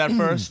recorded that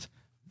first,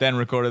 then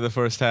recorded the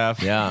first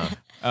half. Yeah,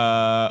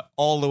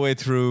 all the way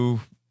through.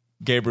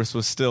 Gabrus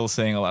was still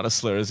saying a lot of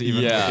slurs,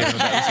 even at the beginning of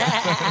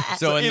that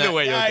episode. So either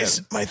way, you'll get it.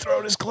 My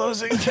throat is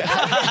closing. Please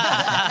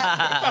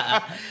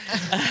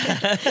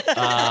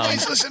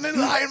listen to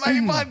the High and Mighty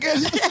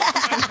podcast.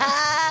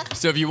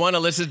 So if you want to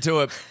listen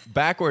to it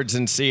backwards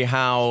and see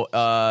how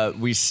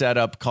we set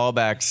up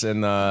callbacks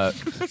in the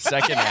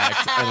second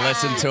act and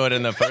listen to it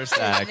in the first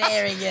act.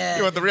 Very good.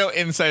 You want the real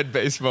inside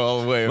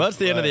baseball way. Well, that's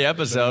the end of the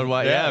episode.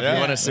 Well, if you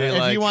want to see,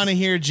 If you want to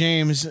hear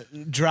James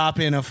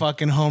drop in a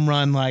fucking home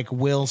run like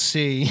Will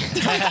C.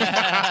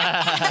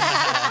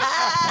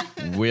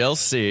 We'll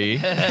see.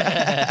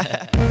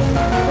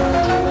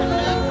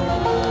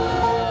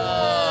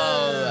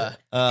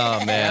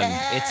 Oh,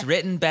 man. It's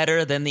written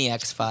better than the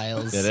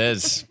X-Files. It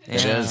is.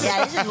 It Yeah. is.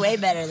 Yeah, this is way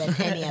better than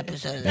any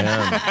episode of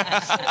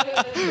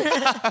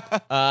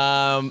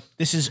Yeah.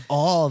 This is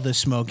all the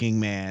Smoking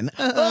Man.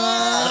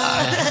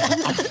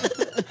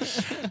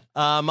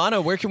 Mono,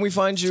 where can we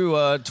find you?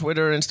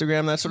 Twitter,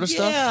 Instagram, that sort of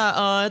stuff?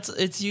 Yeah,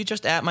 it's you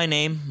just at my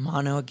name,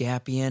 Mono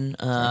Agapian.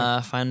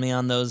 Find me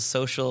on those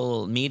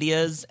social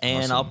medias,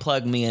 and Awesome. I'll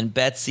plug me in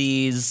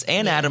Betsy's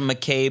and Adam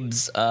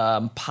McCabe's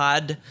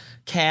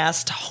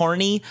podcast,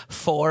 Horny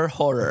for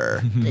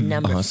Horror. The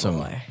number Awesome.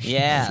 4.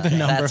 Yeah, The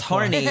number that's 4.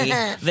 Horny.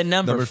 The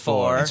number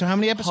 4. So how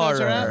many episodes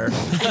are horror.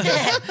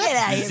 Get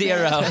out of here,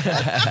 Zero.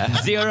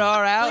 man. Zero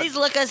are out. Please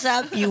look us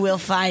up. You will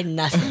find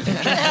nothing.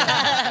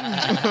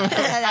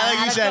 I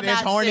like you said,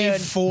 it's horny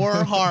for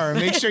horror.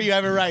 Make sure you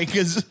have it right,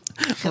 because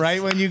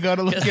right when you go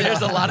to look it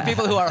There's up. a lot of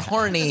people who are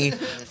horny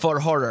for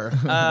horror.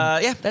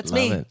 Yeah, that's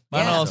me. it.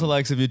 Mano Yeah. also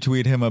likes if you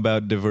tweet him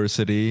about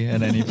diversity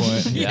at any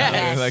point.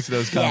 Yes. He likes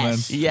those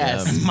comments.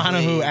 Yes.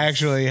 Mono, who please.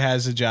 actually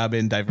has a job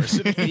in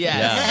diversity.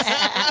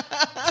 Yes.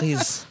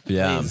 Please.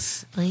 Yeah.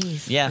 Please.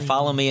 Please. Yeah,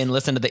 follow me and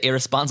listen to the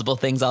irresponsible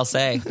things I'll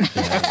say.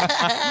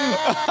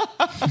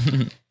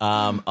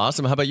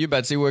 Awesome. How about you,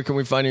 Betsy? Where can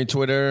we find you?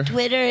 Twitter?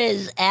 Twitter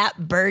is at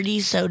Birdie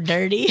So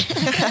Dirty.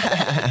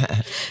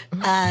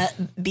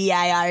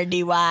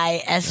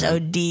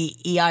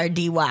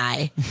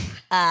 BIRDYSODERDY.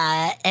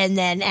 And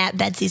then at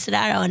Betsy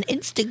Sodaro on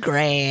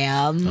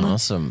Instagram.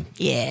 Awesome.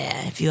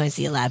 Yeah, if you want to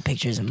see a lot of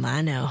pictures of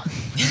Mono,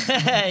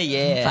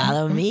 Yeah.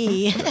 follow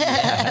me.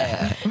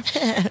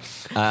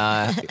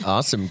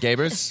 Awesome.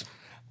 Gabers?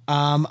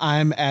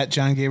 I'm at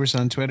John Gabers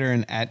on Twitter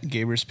and at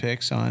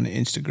GabersPics on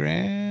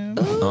Instagram.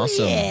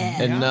 Awesome.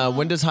 yeah. And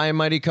when does High and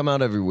Mighty come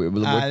out every week?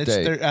 What It's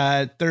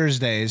day?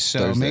 Thursdays, so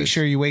Thursdays. make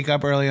sure you wake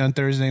up early on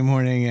Thursday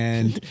morning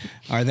and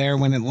are there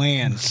when it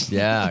lands.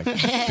 Yeah.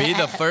 Be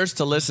the first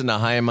to listen to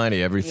High and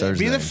Mighty every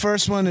Thursday. Be the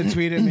first one to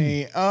tweet at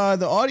me.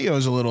 The audio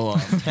is a little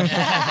off. Great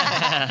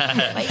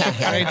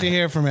to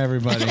hear from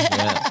everybody.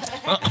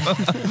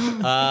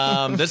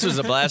 This was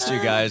a blast, you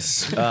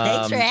guys.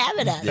 Thanks for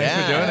having us. Yeah.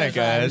 Thanks for doing it,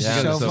 guys. Yeah,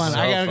 You guys So are fun.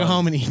 I gotta go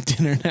home and eat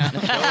dinner now.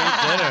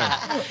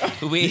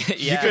 We,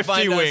 yeah.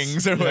 50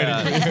 wings are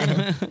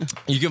waiting for you.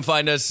 You can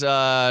find us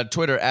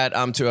Twitter at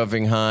I'm Too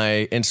Effing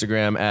High,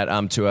 Instagram at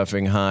I'm Too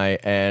Effing High,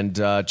 and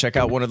check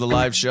out one of the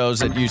live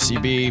shows at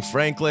UCB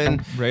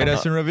Franklin. Rate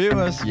us and review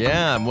us.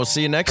 Yeah, and we'll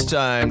see you next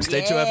time.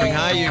 Stay too effing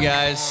high, you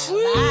guys.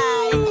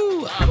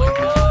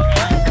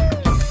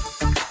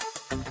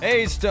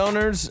 Hey,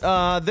 stoners.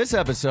 This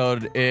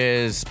episode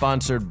is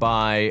sponsored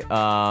by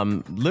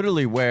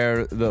literally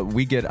where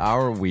we get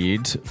our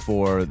weed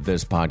for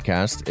this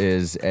podcast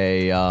is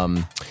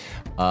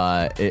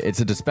it's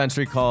a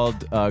dispensary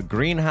called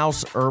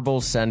Greenhouse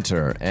Herbal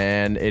Center,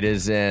 and it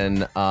is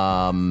in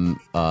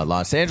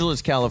Los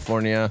Angeles,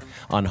 California,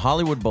 on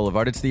Hollywood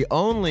Boulevard. It's the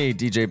only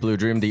DJ Blue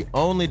Dream, the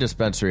only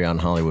dispensary on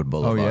Hollywood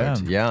Boulevard.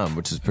 yeah. Yeah,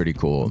 which is pretty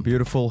cool.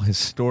 Beautiful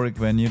historic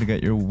venue to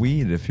get your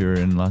weed if you're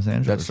in Los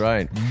Angeles. That's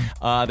right.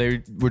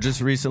 They were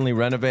just recently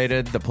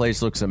renovated. The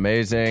place looks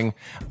amazing.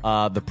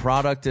 The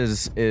product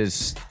is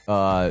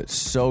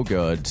so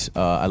good.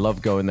 I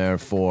love going there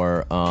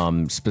for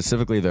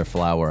specifically their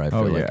flour. I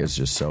feel like it's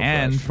just so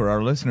And fresh. for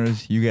our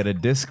listeners, you get a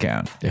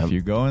discount Yep. if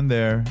you go in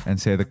there and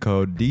say the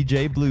code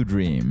DJ Blue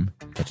Dream.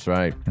 That's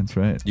right. That's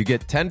right. You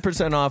get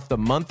 10% off the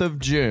month of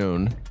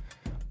June.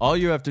 All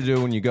you have to do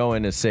when you go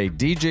in is say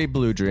DJ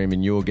Blue Dream,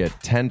 and you will get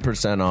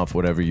 10% off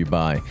whatever you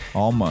buy.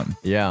 All month.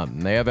 Yeah,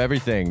 and they have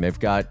everything. They've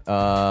got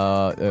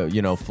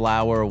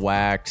flour,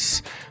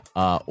 wax,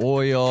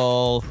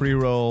 oil,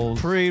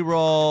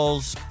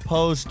 pre-rolls,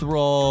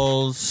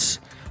 post-rolls,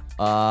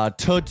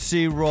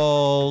 Tootsie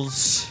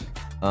Rolls,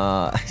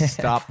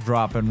 Stop,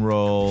 drop, and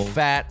roll.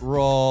 fat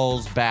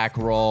rolls, back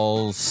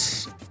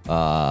rolls.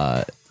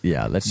 That's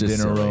just Dinner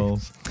silly.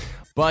 rolls.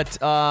 But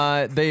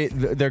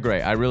they're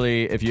great. I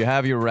really, if you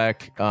have your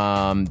rec,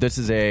 this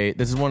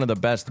is one of the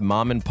best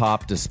mom and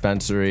pop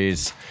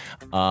dispensaries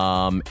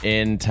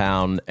in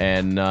town,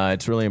 and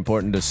it's really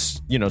important to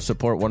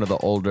support one of the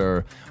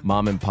older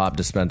mom and pop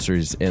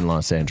dispensaries in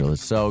Los Angeles.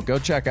 So go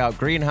check out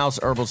Greenhouse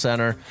Herbal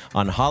Center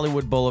on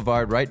Hollywood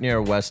Boulevard, right near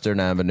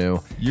Western Avenue.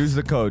 Use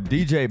the code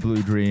DJ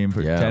Blue Dream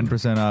for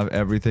 10% off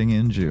everything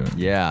in June.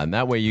 Yeah, and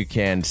that way you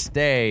can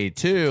stay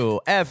too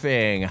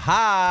effing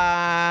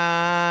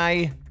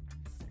high.